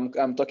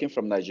 I'm talking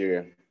from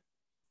Nigeria.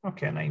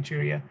 Okay,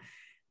 Nigeria.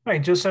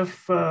 Right,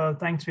 Joseph,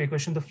 thanks for your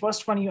question. The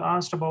first one you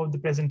asked about the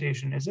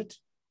presentation, is it?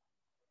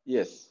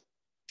 Yes.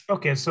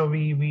 Okay, so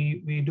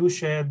we do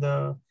share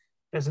the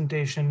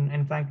presentation.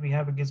 In fact, we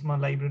have a GISMA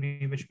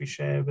library which we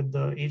share with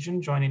the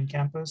agent Join in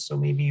Campus. So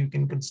maybe you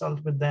can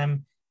consult with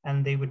them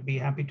and they would be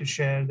happy to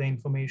share the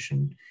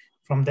information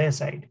from their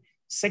side.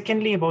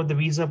 Secondly, about the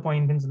visa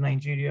appointments in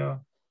Nigeria,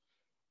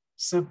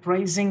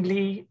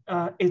 surprisingly,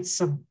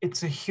 it's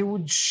a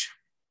huge,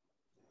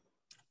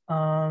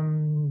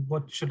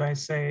 what should I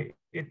say?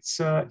 It's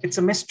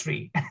a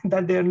mystery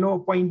that there are no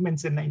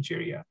appointments in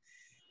Nigeria.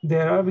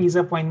 There are visa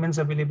appointments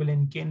available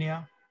in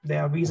Kenya.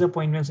 There are visa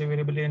appointments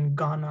available in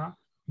Ghana,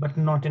 but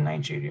not in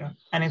Nigeria.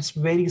 And it's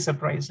very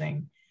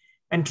surprising.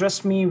 And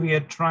trust me, we are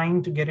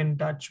trying to get in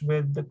touch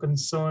with the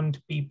concerned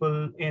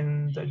people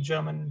in the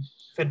German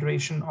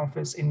Federation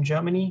office in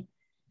Germany.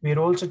 We're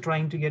also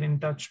trying to get in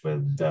touch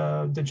with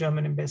the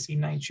German embassy in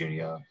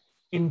Nigeria.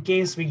 In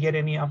case we get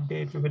any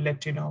update, we will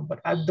let you know. But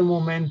at the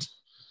moment,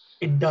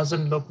 it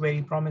doesn't look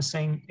very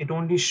promising. It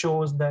only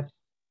shows that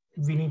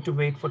we need to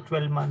wait for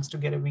 12 months to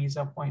get a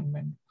visa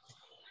appointment.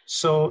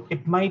 So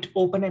it might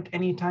open at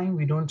any time,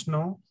 we don't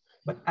know.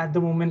 But at the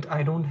moment,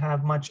 I don't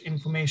have much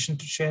information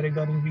to share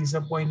regarding visa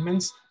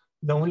appointments.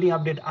 The only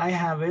update I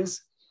have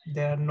is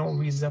there are no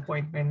visa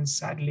appointments,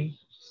 sadly,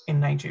 in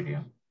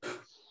Nigeria.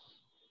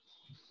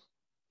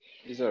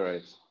 It's all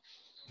right.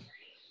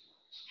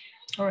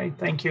 All right,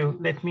 thank you.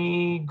 Let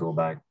me go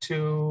back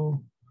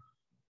to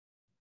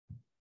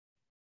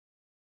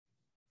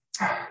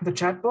the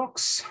chat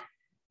box.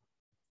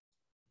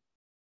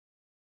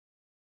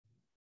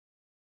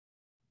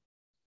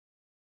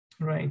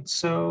 Right,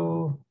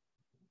 so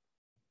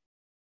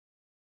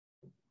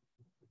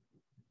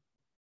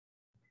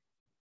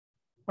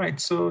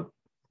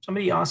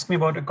somebody asked me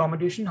about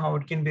accommodation, how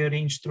it can be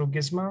arranged through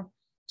GISMA.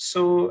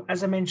 So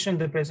as I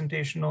mentioned in the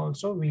presentation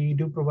also, we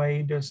do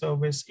provide a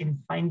service in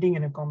finding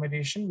an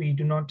accommodation. We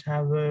do not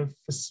have a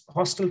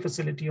hostel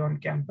facility on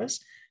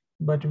campus,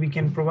 but we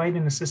can provide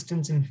an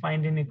assistance in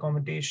finding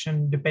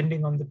accommodation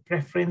depending on the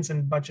preference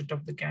and budget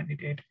of the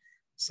candidate.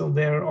 So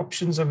there are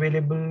options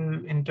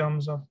available in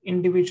terms of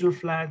individual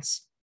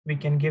flats. We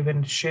can give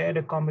a shared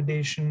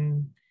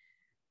accommodation.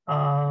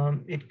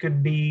 It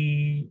could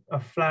be a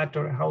flat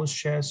or a house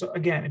share. So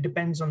again, it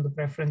depends on the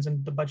preference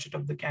and the budget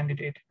of the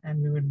candidate, and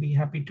we would be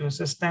happy to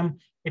assist them.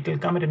 It will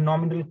come at a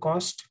nominal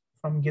cost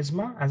from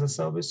GISMA as a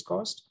service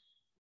cost.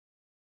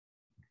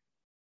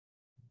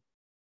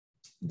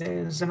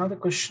 There's another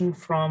question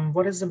from,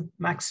 what is the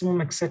maximum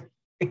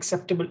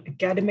acceptable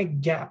academic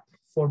gap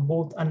for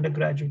both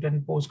undergraduate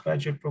and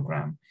postgraduate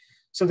program?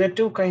 So there are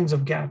two kinds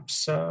of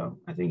gaps.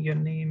 I think your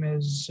name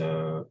is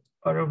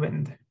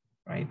Aravind.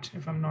 right?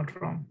 If I'm not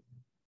wrong.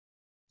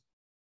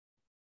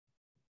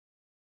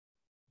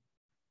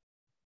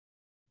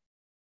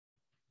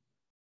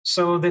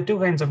 So there are two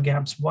kinds of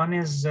gaps. One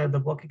is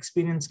the work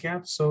experience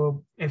gap.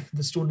 So if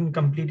the student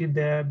completed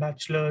their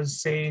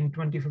bachelor's, say in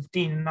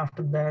 2015, and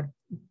after that,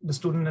 the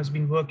student has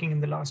been working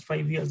in the last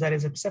 5 years, that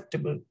is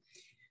acceptable.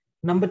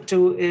 Number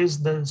two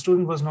is the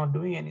student was not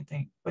doing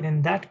anything. But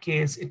in that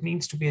case, it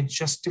needs to be a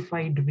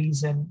justified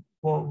reason.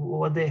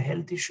 Were there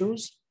health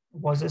issues?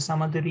 Was there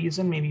some other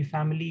reason, maybe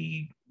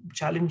family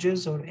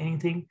challenges or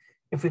anything?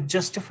 If it's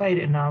justified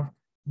enough,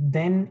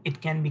 then it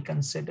can be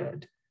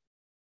considered.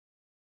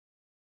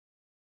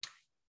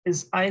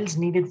 Is IELTS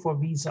needed for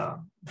visa?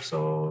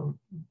 So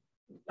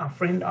a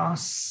friend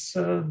asks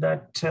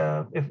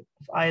that if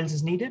IELTS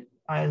is needed.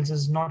 IELTS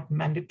is not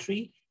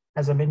mandatory.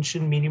 As I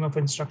mentioned, medium of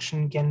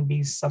instruction can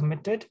be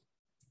submitted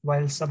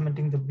while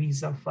submitting the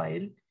visa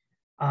file.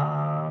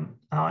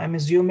 I'm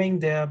assuming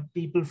there are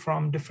people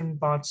from different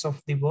parts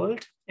of the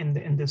world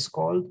in this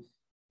call.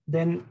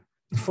 Then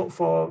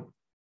for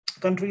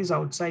countries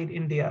outside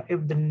India,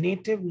 if the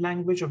native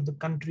language of the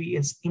country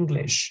is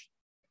English,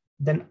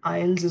 then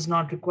IELTS is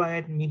not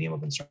required, medium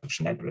of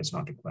instruction letter is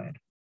not required.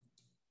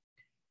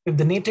 If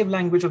the native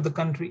language of the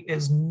country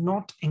is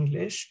not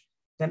English,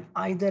 then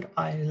either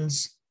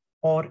IELTS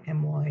or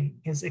MOI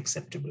is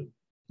acceptable,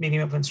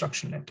 medium of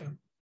instruction letter.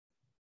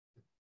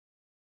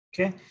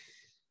 Okay.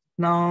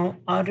 Now,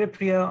 Arya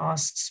Priya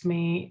asks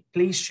me,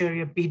 please share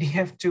your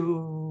PDF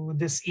to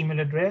this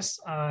email address.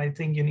 I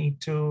think you need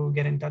to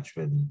get in touch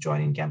with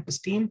Joining Campus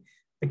team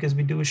because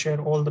we do share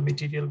all the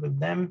material with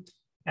them,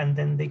 and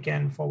then they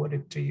can forward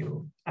it to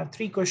you. I have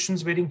 3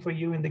 questions waiting for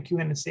you in the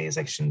Q&A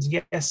sections.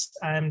 Yes,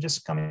 I'm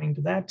just coming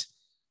to that.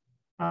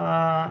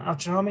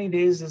 After how many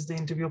days does the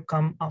interview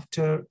come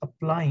after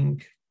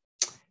applying?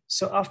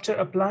 So after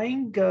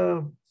applying,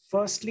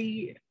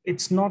 firstly,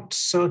 it's not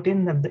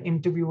certain that the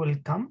interview will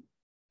come.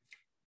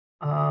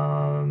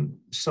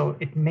 So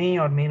it may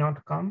or may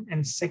not come.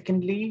 And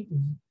secondly,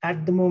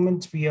 at the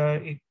moment, we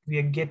are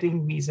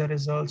getting visa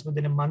results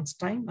within a month's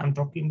time. I'm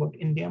talking about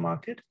India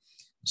market.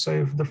 So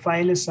if the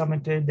file is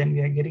submitted, then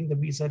we are getting the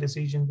visa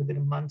decision within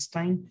a month's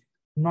time.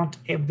 Not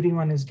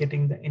everyone is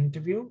getting the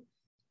interview.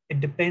 It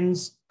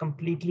depends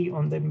completely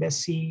on the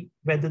embassy,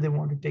 whether they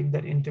want to take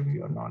that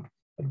interview or not.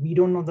 But we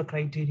don't know the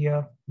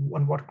criteria,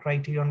 on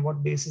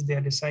what basis they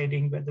are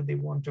deciding whether they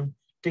want to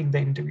take the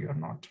interview or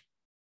not.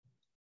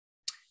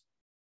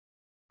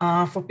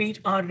 For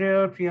Pete,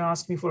 Priya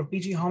asked me for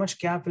PG, how much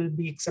gap will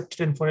be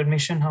accepted, and for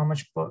admission, how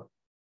much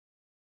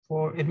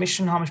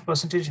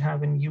percentage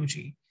have in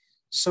UG?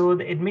 So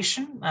the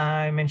admission,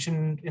 I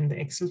mentioned in the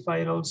Excel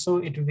file also,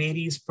 it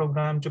varies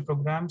program to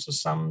program. So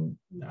some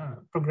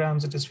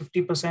programs it is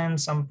 50%,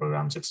 some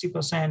programs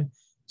 60%.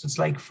 So it's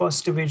like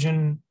first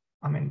division.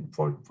 I mean,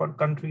 for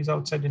countries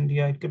outside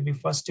India, it could be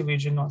first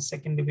division or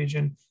second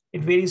division.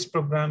 It varies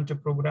program to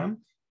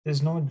program.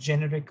 There's no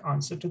generic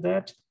answer to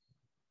that.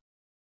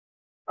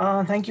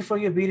 Thank you for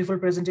your beautiful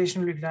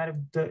presentation. We're glad if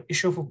the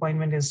issue of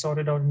appointment is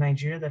sorted out in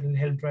Nigeria. That will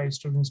help drive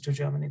students to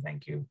Germany.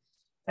 Thank you.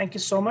 Thank you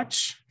so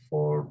much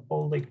for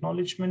all the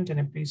acknowledgement and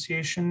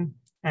appreciation.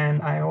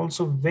 And I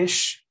also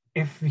wish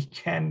if we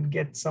can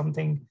get some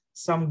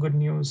good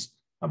news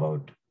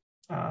about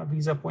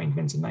visa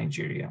appointments in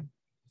Nigeria.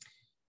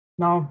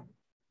 Now,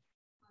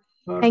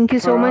 thank you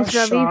so much,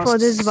 Ravi, for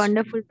this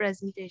wonderful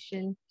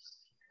presentation.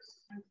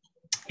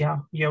 Yeah,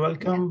 you're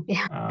welcome.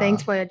 Yeah.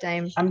 Thanks for your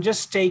time. I'm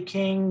just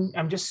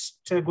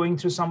going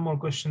through some more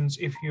questions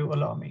if you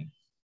allow me.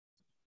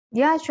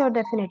 Yeah, sure,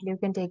 definitely. You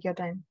can take your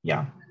time.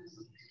 Yeah.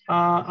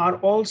 Are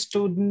all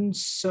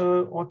students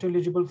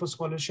auto-eligible for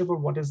scholarship, or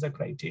what is the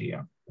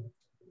criteria?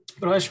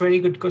 Prash, very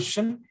good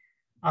question.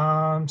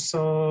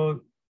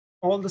 So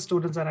all the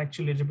students are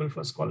actually eligible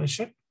for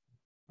scholarship.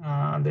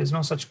 There's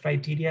no such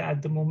criteria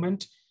at the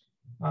moment,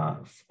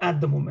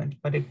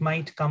 but it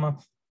might come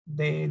up.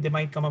 They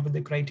might come up with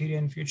the criteria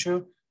in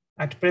future.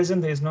 At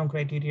present, there is no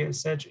criteria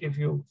as such. If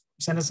you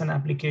send us an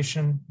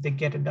application, they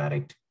get a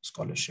direct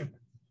scholarship.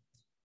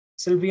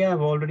 Sylvia,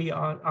 I've already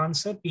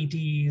answered.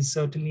 PT is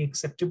certainly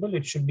acceptable.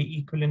 It should be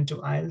equivalent to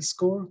IELTS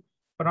score.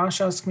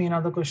 Parash asked me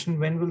another question.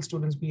 When will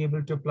students be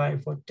able to apply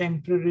for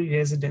temporary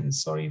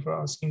residence? Sorry for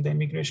asking the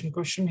immigration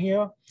question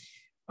here.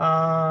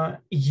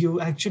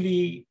 You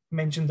actually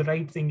mentioned the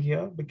right thing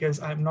here, because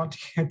I'm not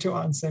here to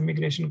answer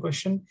immigration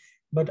question,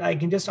 but I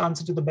can just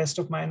answer to the best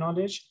of my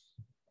knowledge.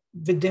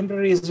 With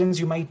temporary residence,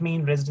 you might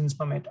mean residence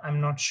permit. I'm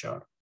not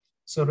sure.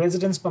 So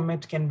residence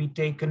permit can be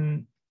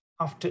taken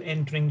after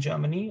entering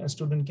Germany. A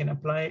student can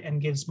apply,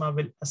 and GISMA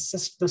will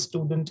assist the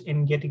student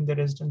in getting the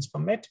residence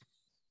permit,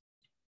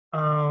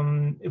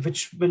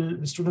 the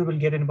student will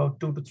get in about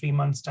 2 to 3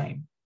 months'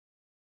 time.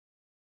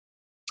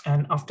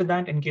 And after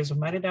that, in case of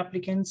married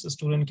applicants, a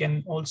student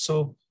can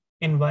also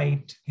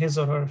invite his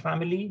or her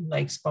family,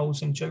 like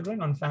spouse and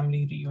children, on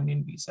family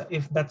reunion visa,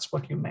 if that's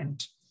what you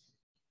meant.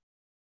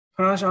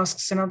 Parash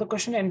asks another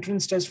question.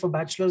 Entrance test for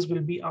bachelor's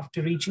will be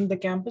after reaching the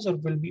campus, or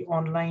will be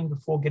online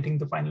before getting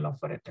the final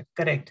offer letter?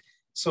 Correct.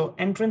 So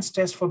entrance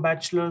test for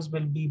bachelor's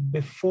will be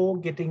before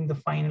getting the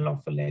final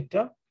offer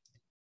letter.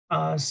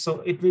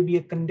 So it will be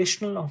a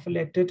conditional offer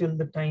letter till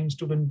the time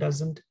student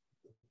doesn't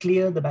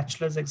clear the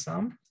bachelor's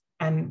exam.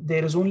 And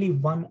there is only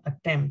one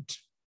attempt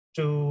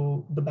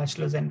to the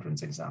bachelor's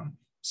entrance exam.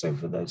 So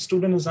if the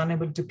student is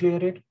unable to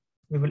clear it,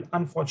 we will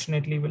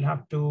unfortunately will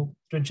have to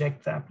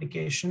reject the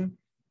application.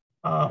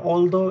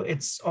 Although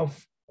it's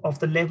of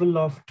the level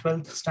of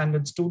 12th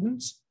standard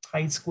students,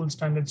 high school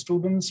standard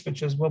students,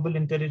 which is verbal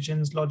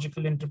intelligence,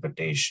 logical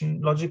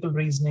interpretation, logical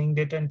reasoning,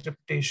 data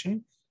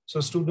interpretation. So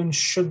students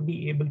should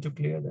be able to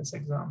clear this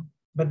exam.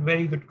 But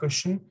very good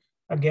question.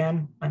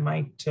 Again, I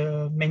might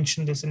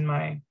mention this in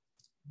my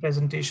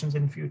presentations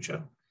in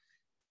future.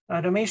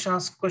 Ramesh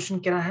asked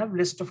question, can I have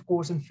list of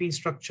course and fee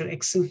structure,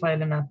 Excel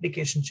file and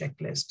application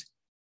checklist?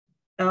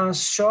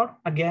 Sure.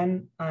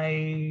 Again,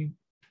 I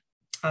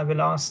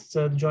will ask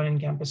the Join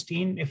Campus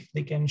team if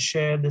they can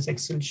share this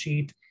Excel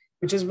sheet,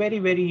 which is very,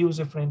 very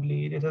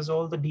user-friendly. It has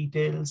all the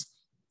details,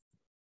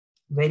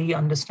 very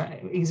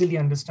easily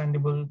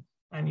understandable.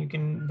 And you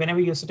can, whenever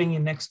you're sitting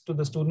in next to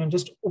the student,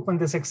 just open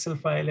this Excel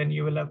file and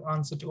you will have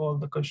answer to all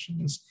the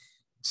questions.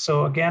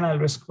 So again, I'll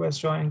request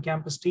Join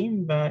Campus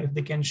team if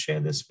they can share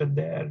this with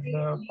their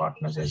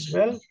partners as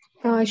well.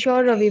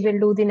 Sure, Ravi, will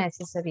do the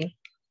necessary.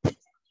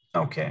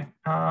 Okay.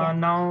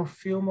 Now a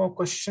few more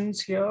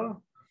questions here.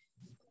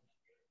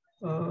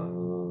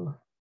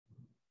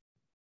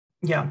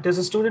 Yeah, does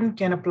a student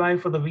can apply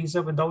for the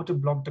visa without a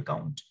blocked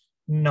account?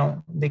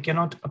 No, they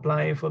cannot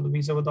apply for the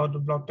visa without a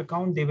blocked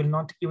account. They will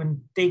not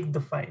even take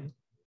the file.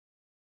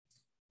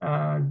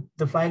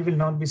 The file will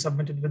not be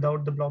submitted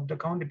without the blocked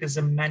account. It is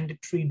a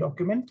mandatory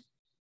document.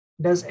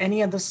 Does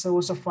any other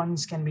source of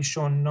funds can be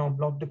shown? No,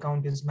 blocked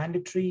account is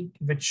mandatory,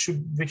 which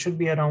should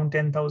be around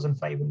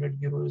 10,500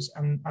 euros.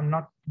 I'm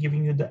not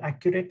giving you the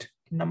accurate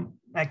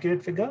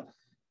figure,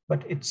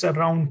 but it's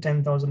around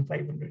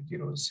 10,500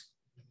 euros.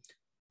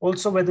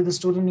 Also, whether the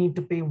student need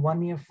to pay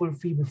 1 year full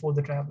fee before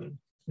the travel.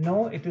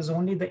 No, it is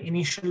only the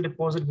initial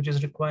deposit which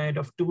is required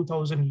of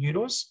 2,000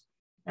 euros.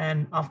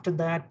 And after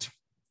that,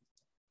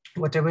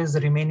 whatever is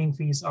the remaining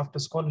fees after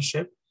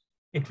scholarship,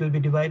 it will be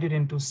divided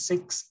into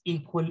 6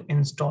 equal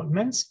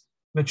installments,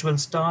 which will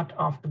start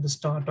after the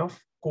start of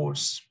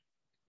course.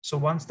 So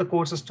once the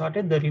course is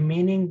started, the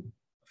remaining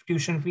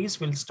tuition fees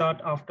will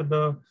start after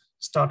the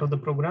start of the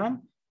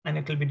program, and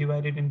it will be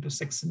divided into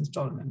 6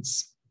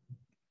 installments.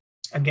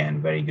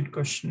 Again, very good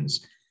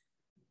questions.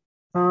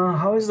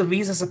 How is the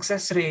visa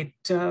success rate?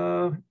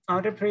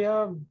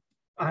 Priya,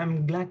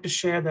 I'm glad to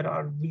share that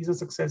our visa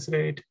success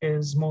rate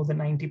is more than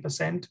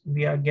 90%.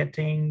 We are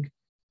getting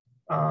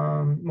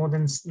more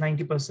than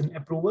 90%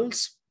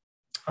 approvals.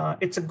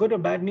 It's a good or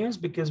bad news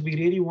because we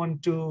really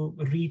want to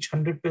reach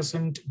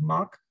 100%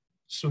 mark.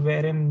 So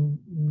wherein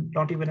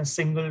not even a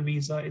single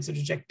visa is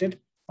rejected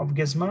of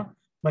GISMA,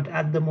 but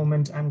at the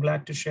moment, I'm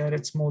glad to share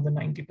it's more than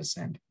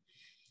 90%.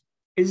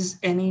 Is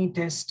any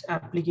test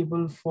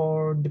applicable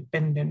for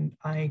dependent?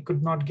 I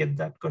could not get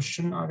that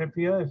question,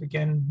 Arapia. If you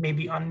can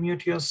maybe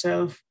unmute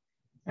yourself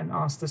and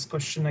ask this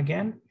question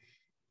again.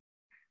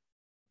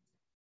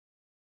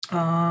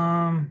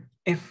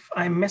 If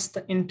I miss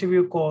the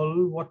interview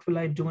call, what will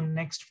I do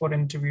next for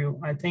interview?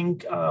 I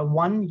think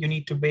one, you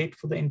need to wait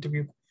for the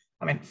interview.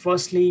 I mean,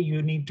 firstly,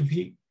 you need to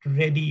be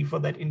ready for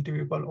that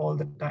interview call all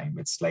the time.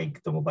 It's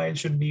like the mobile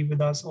should be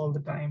with us all the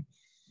time.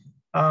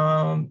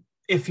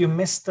 If you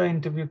miss the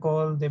interview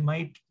call, they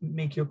might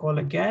make you call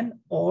again,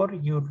 or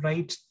you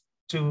write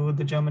to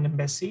the German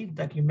embassy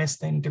that you missed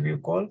the interview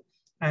call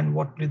and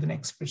what will be the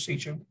next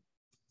procedure.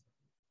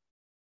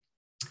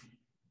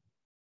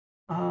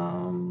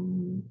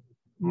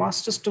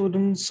 Master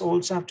students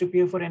also have to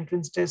appear for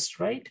entrance test,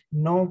 right?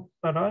 No,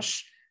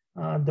 Parash.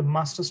 The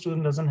master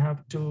student doesn't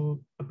have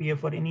to appear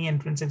for any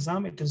entrance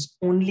exam. It is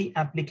only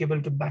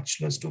applicable to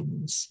bachelor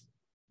students.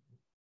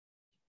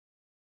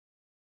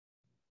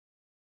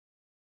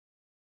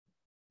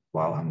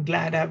 Wow, I'm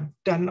glad I've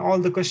done all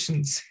the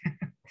questions.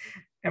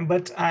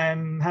 But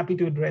I'm happy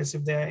to address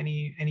if there are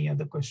any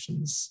other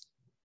questions.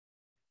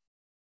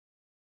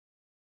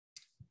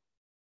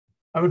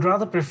 I would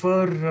rather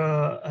prefer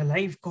a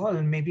live call.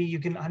 Maybe you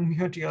can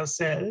unmute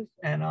yourself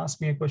and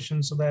ask me a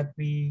question so that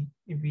we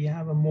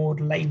have a more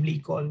lively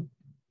call.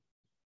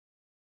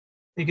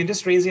 You can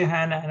just raise your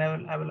hand and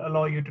I will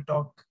allow you to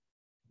talk.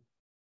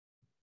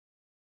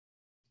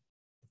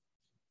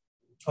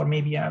 Or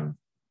maybe I've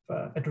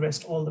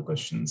addressed all the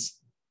questions.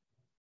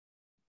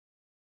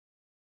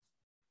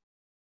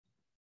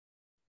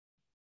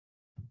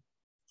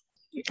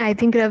 I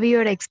think, Ravi,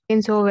 you're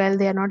explained so well,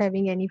 they are not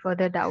having any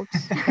further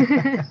doubts.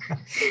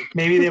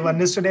 Maybe they've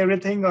understood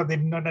everything or they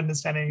did not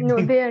understand anything.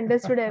 No, they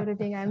understood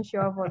everything. I'm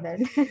sure for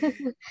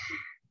that.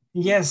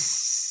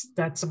 Yes,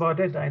 that's about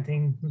it, I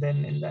think,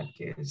 then in that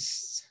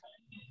case.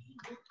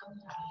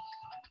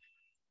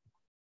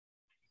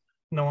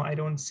 No, I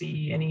don't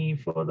see any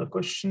further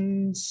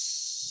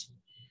questions.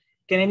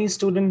 Can any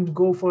student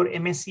go for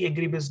MSc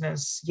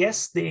Agribusiness?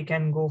 Yes, they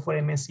can go for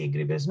MSc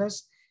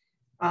Agribusiness.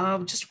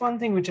 Just one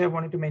thing which I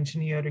wanted to mention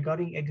here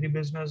regarding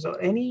agribusiness or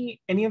any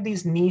of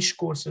these niche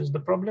courses. The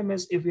problem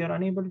is if we are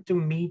unable to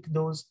meet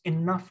those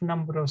enough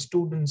number of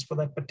students for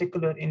that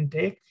particular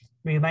intake,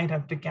 we might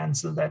have to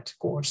cancel that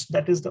course.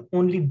 That is the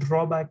only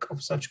drawback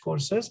of such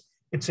courses.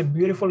 It's a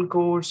beautiful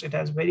course. It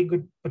has very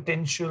good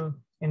potential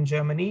in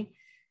Germany.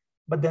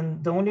 But then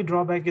the only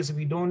drawback is if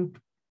we don't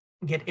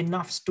get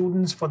enough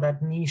students for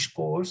that niche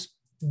course,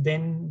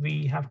 then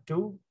we have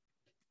to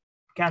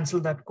cancel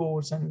that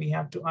course and we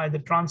have to either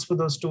transfer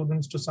those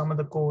students to some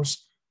other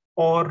course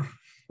or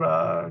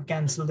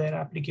cancel their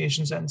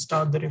applications and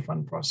start the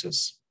refund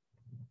process.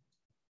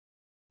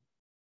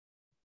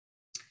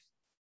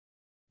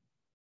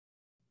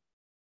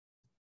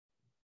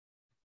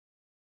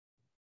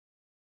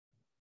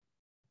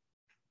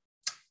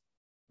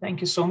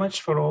 Thank you so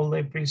much for all the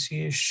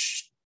appreciating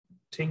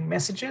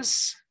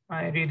messages.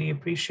 I really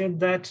appreciate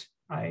that.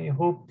 I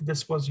hope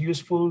this was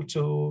useful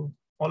to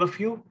all of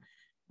you.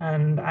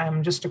 And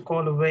I'm just a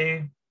call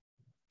away.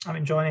 I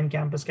mean, Join in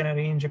Campus can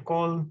arrange a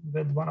call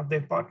with one of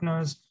their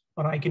partners,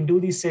 or I can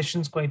do these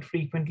sessions quite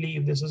frequently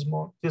if this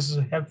is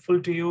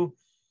helpful to you.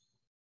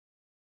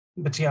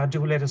 But yeah,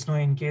 do let us know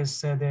in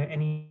case there are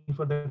any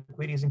further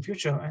queries in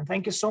future. And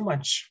thank you so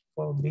much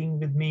for being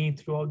with me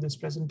throughout this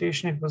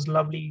presentation. It was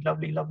lovely,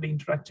 lovely, lovely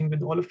interacting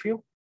with all of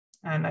you.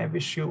 And I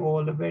wish you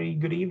all a very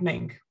good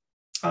evening.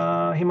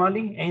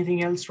 Himali,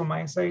 anything else from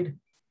my side?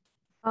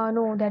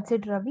 No, that's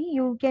it, Ravi.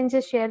 You can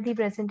just share the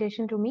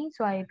presentation to me,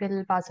 so I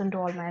will pass on to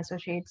all my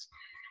associates.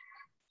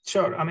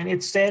 Sure. I mean,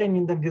 it's there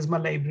in the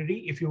GISMA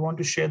library. If you want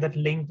to share that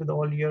link with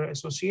all your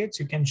associates,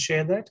 you can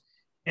share that.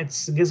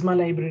 It's GISMA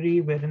library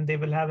wherein they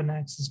will have an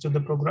access to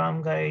the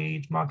program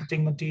guide,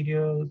 marketing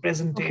material,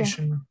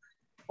 presentation,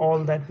 all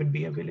that would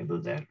be available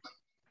there.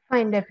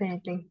 Fine,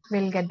 definitely.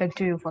 We'll get back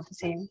to you for the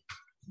same.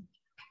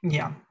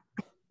 Yeah.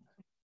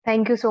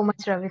 Thank you so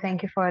much, Ravi.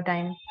 Thank you for your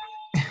time.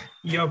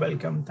 You're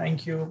welcome.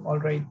 Thank you. All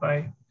right.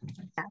 Bye.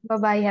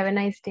 Bye-bye. Have a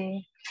nice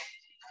day.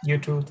 You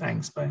too.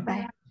 Thanks. Bye.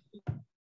 Bye.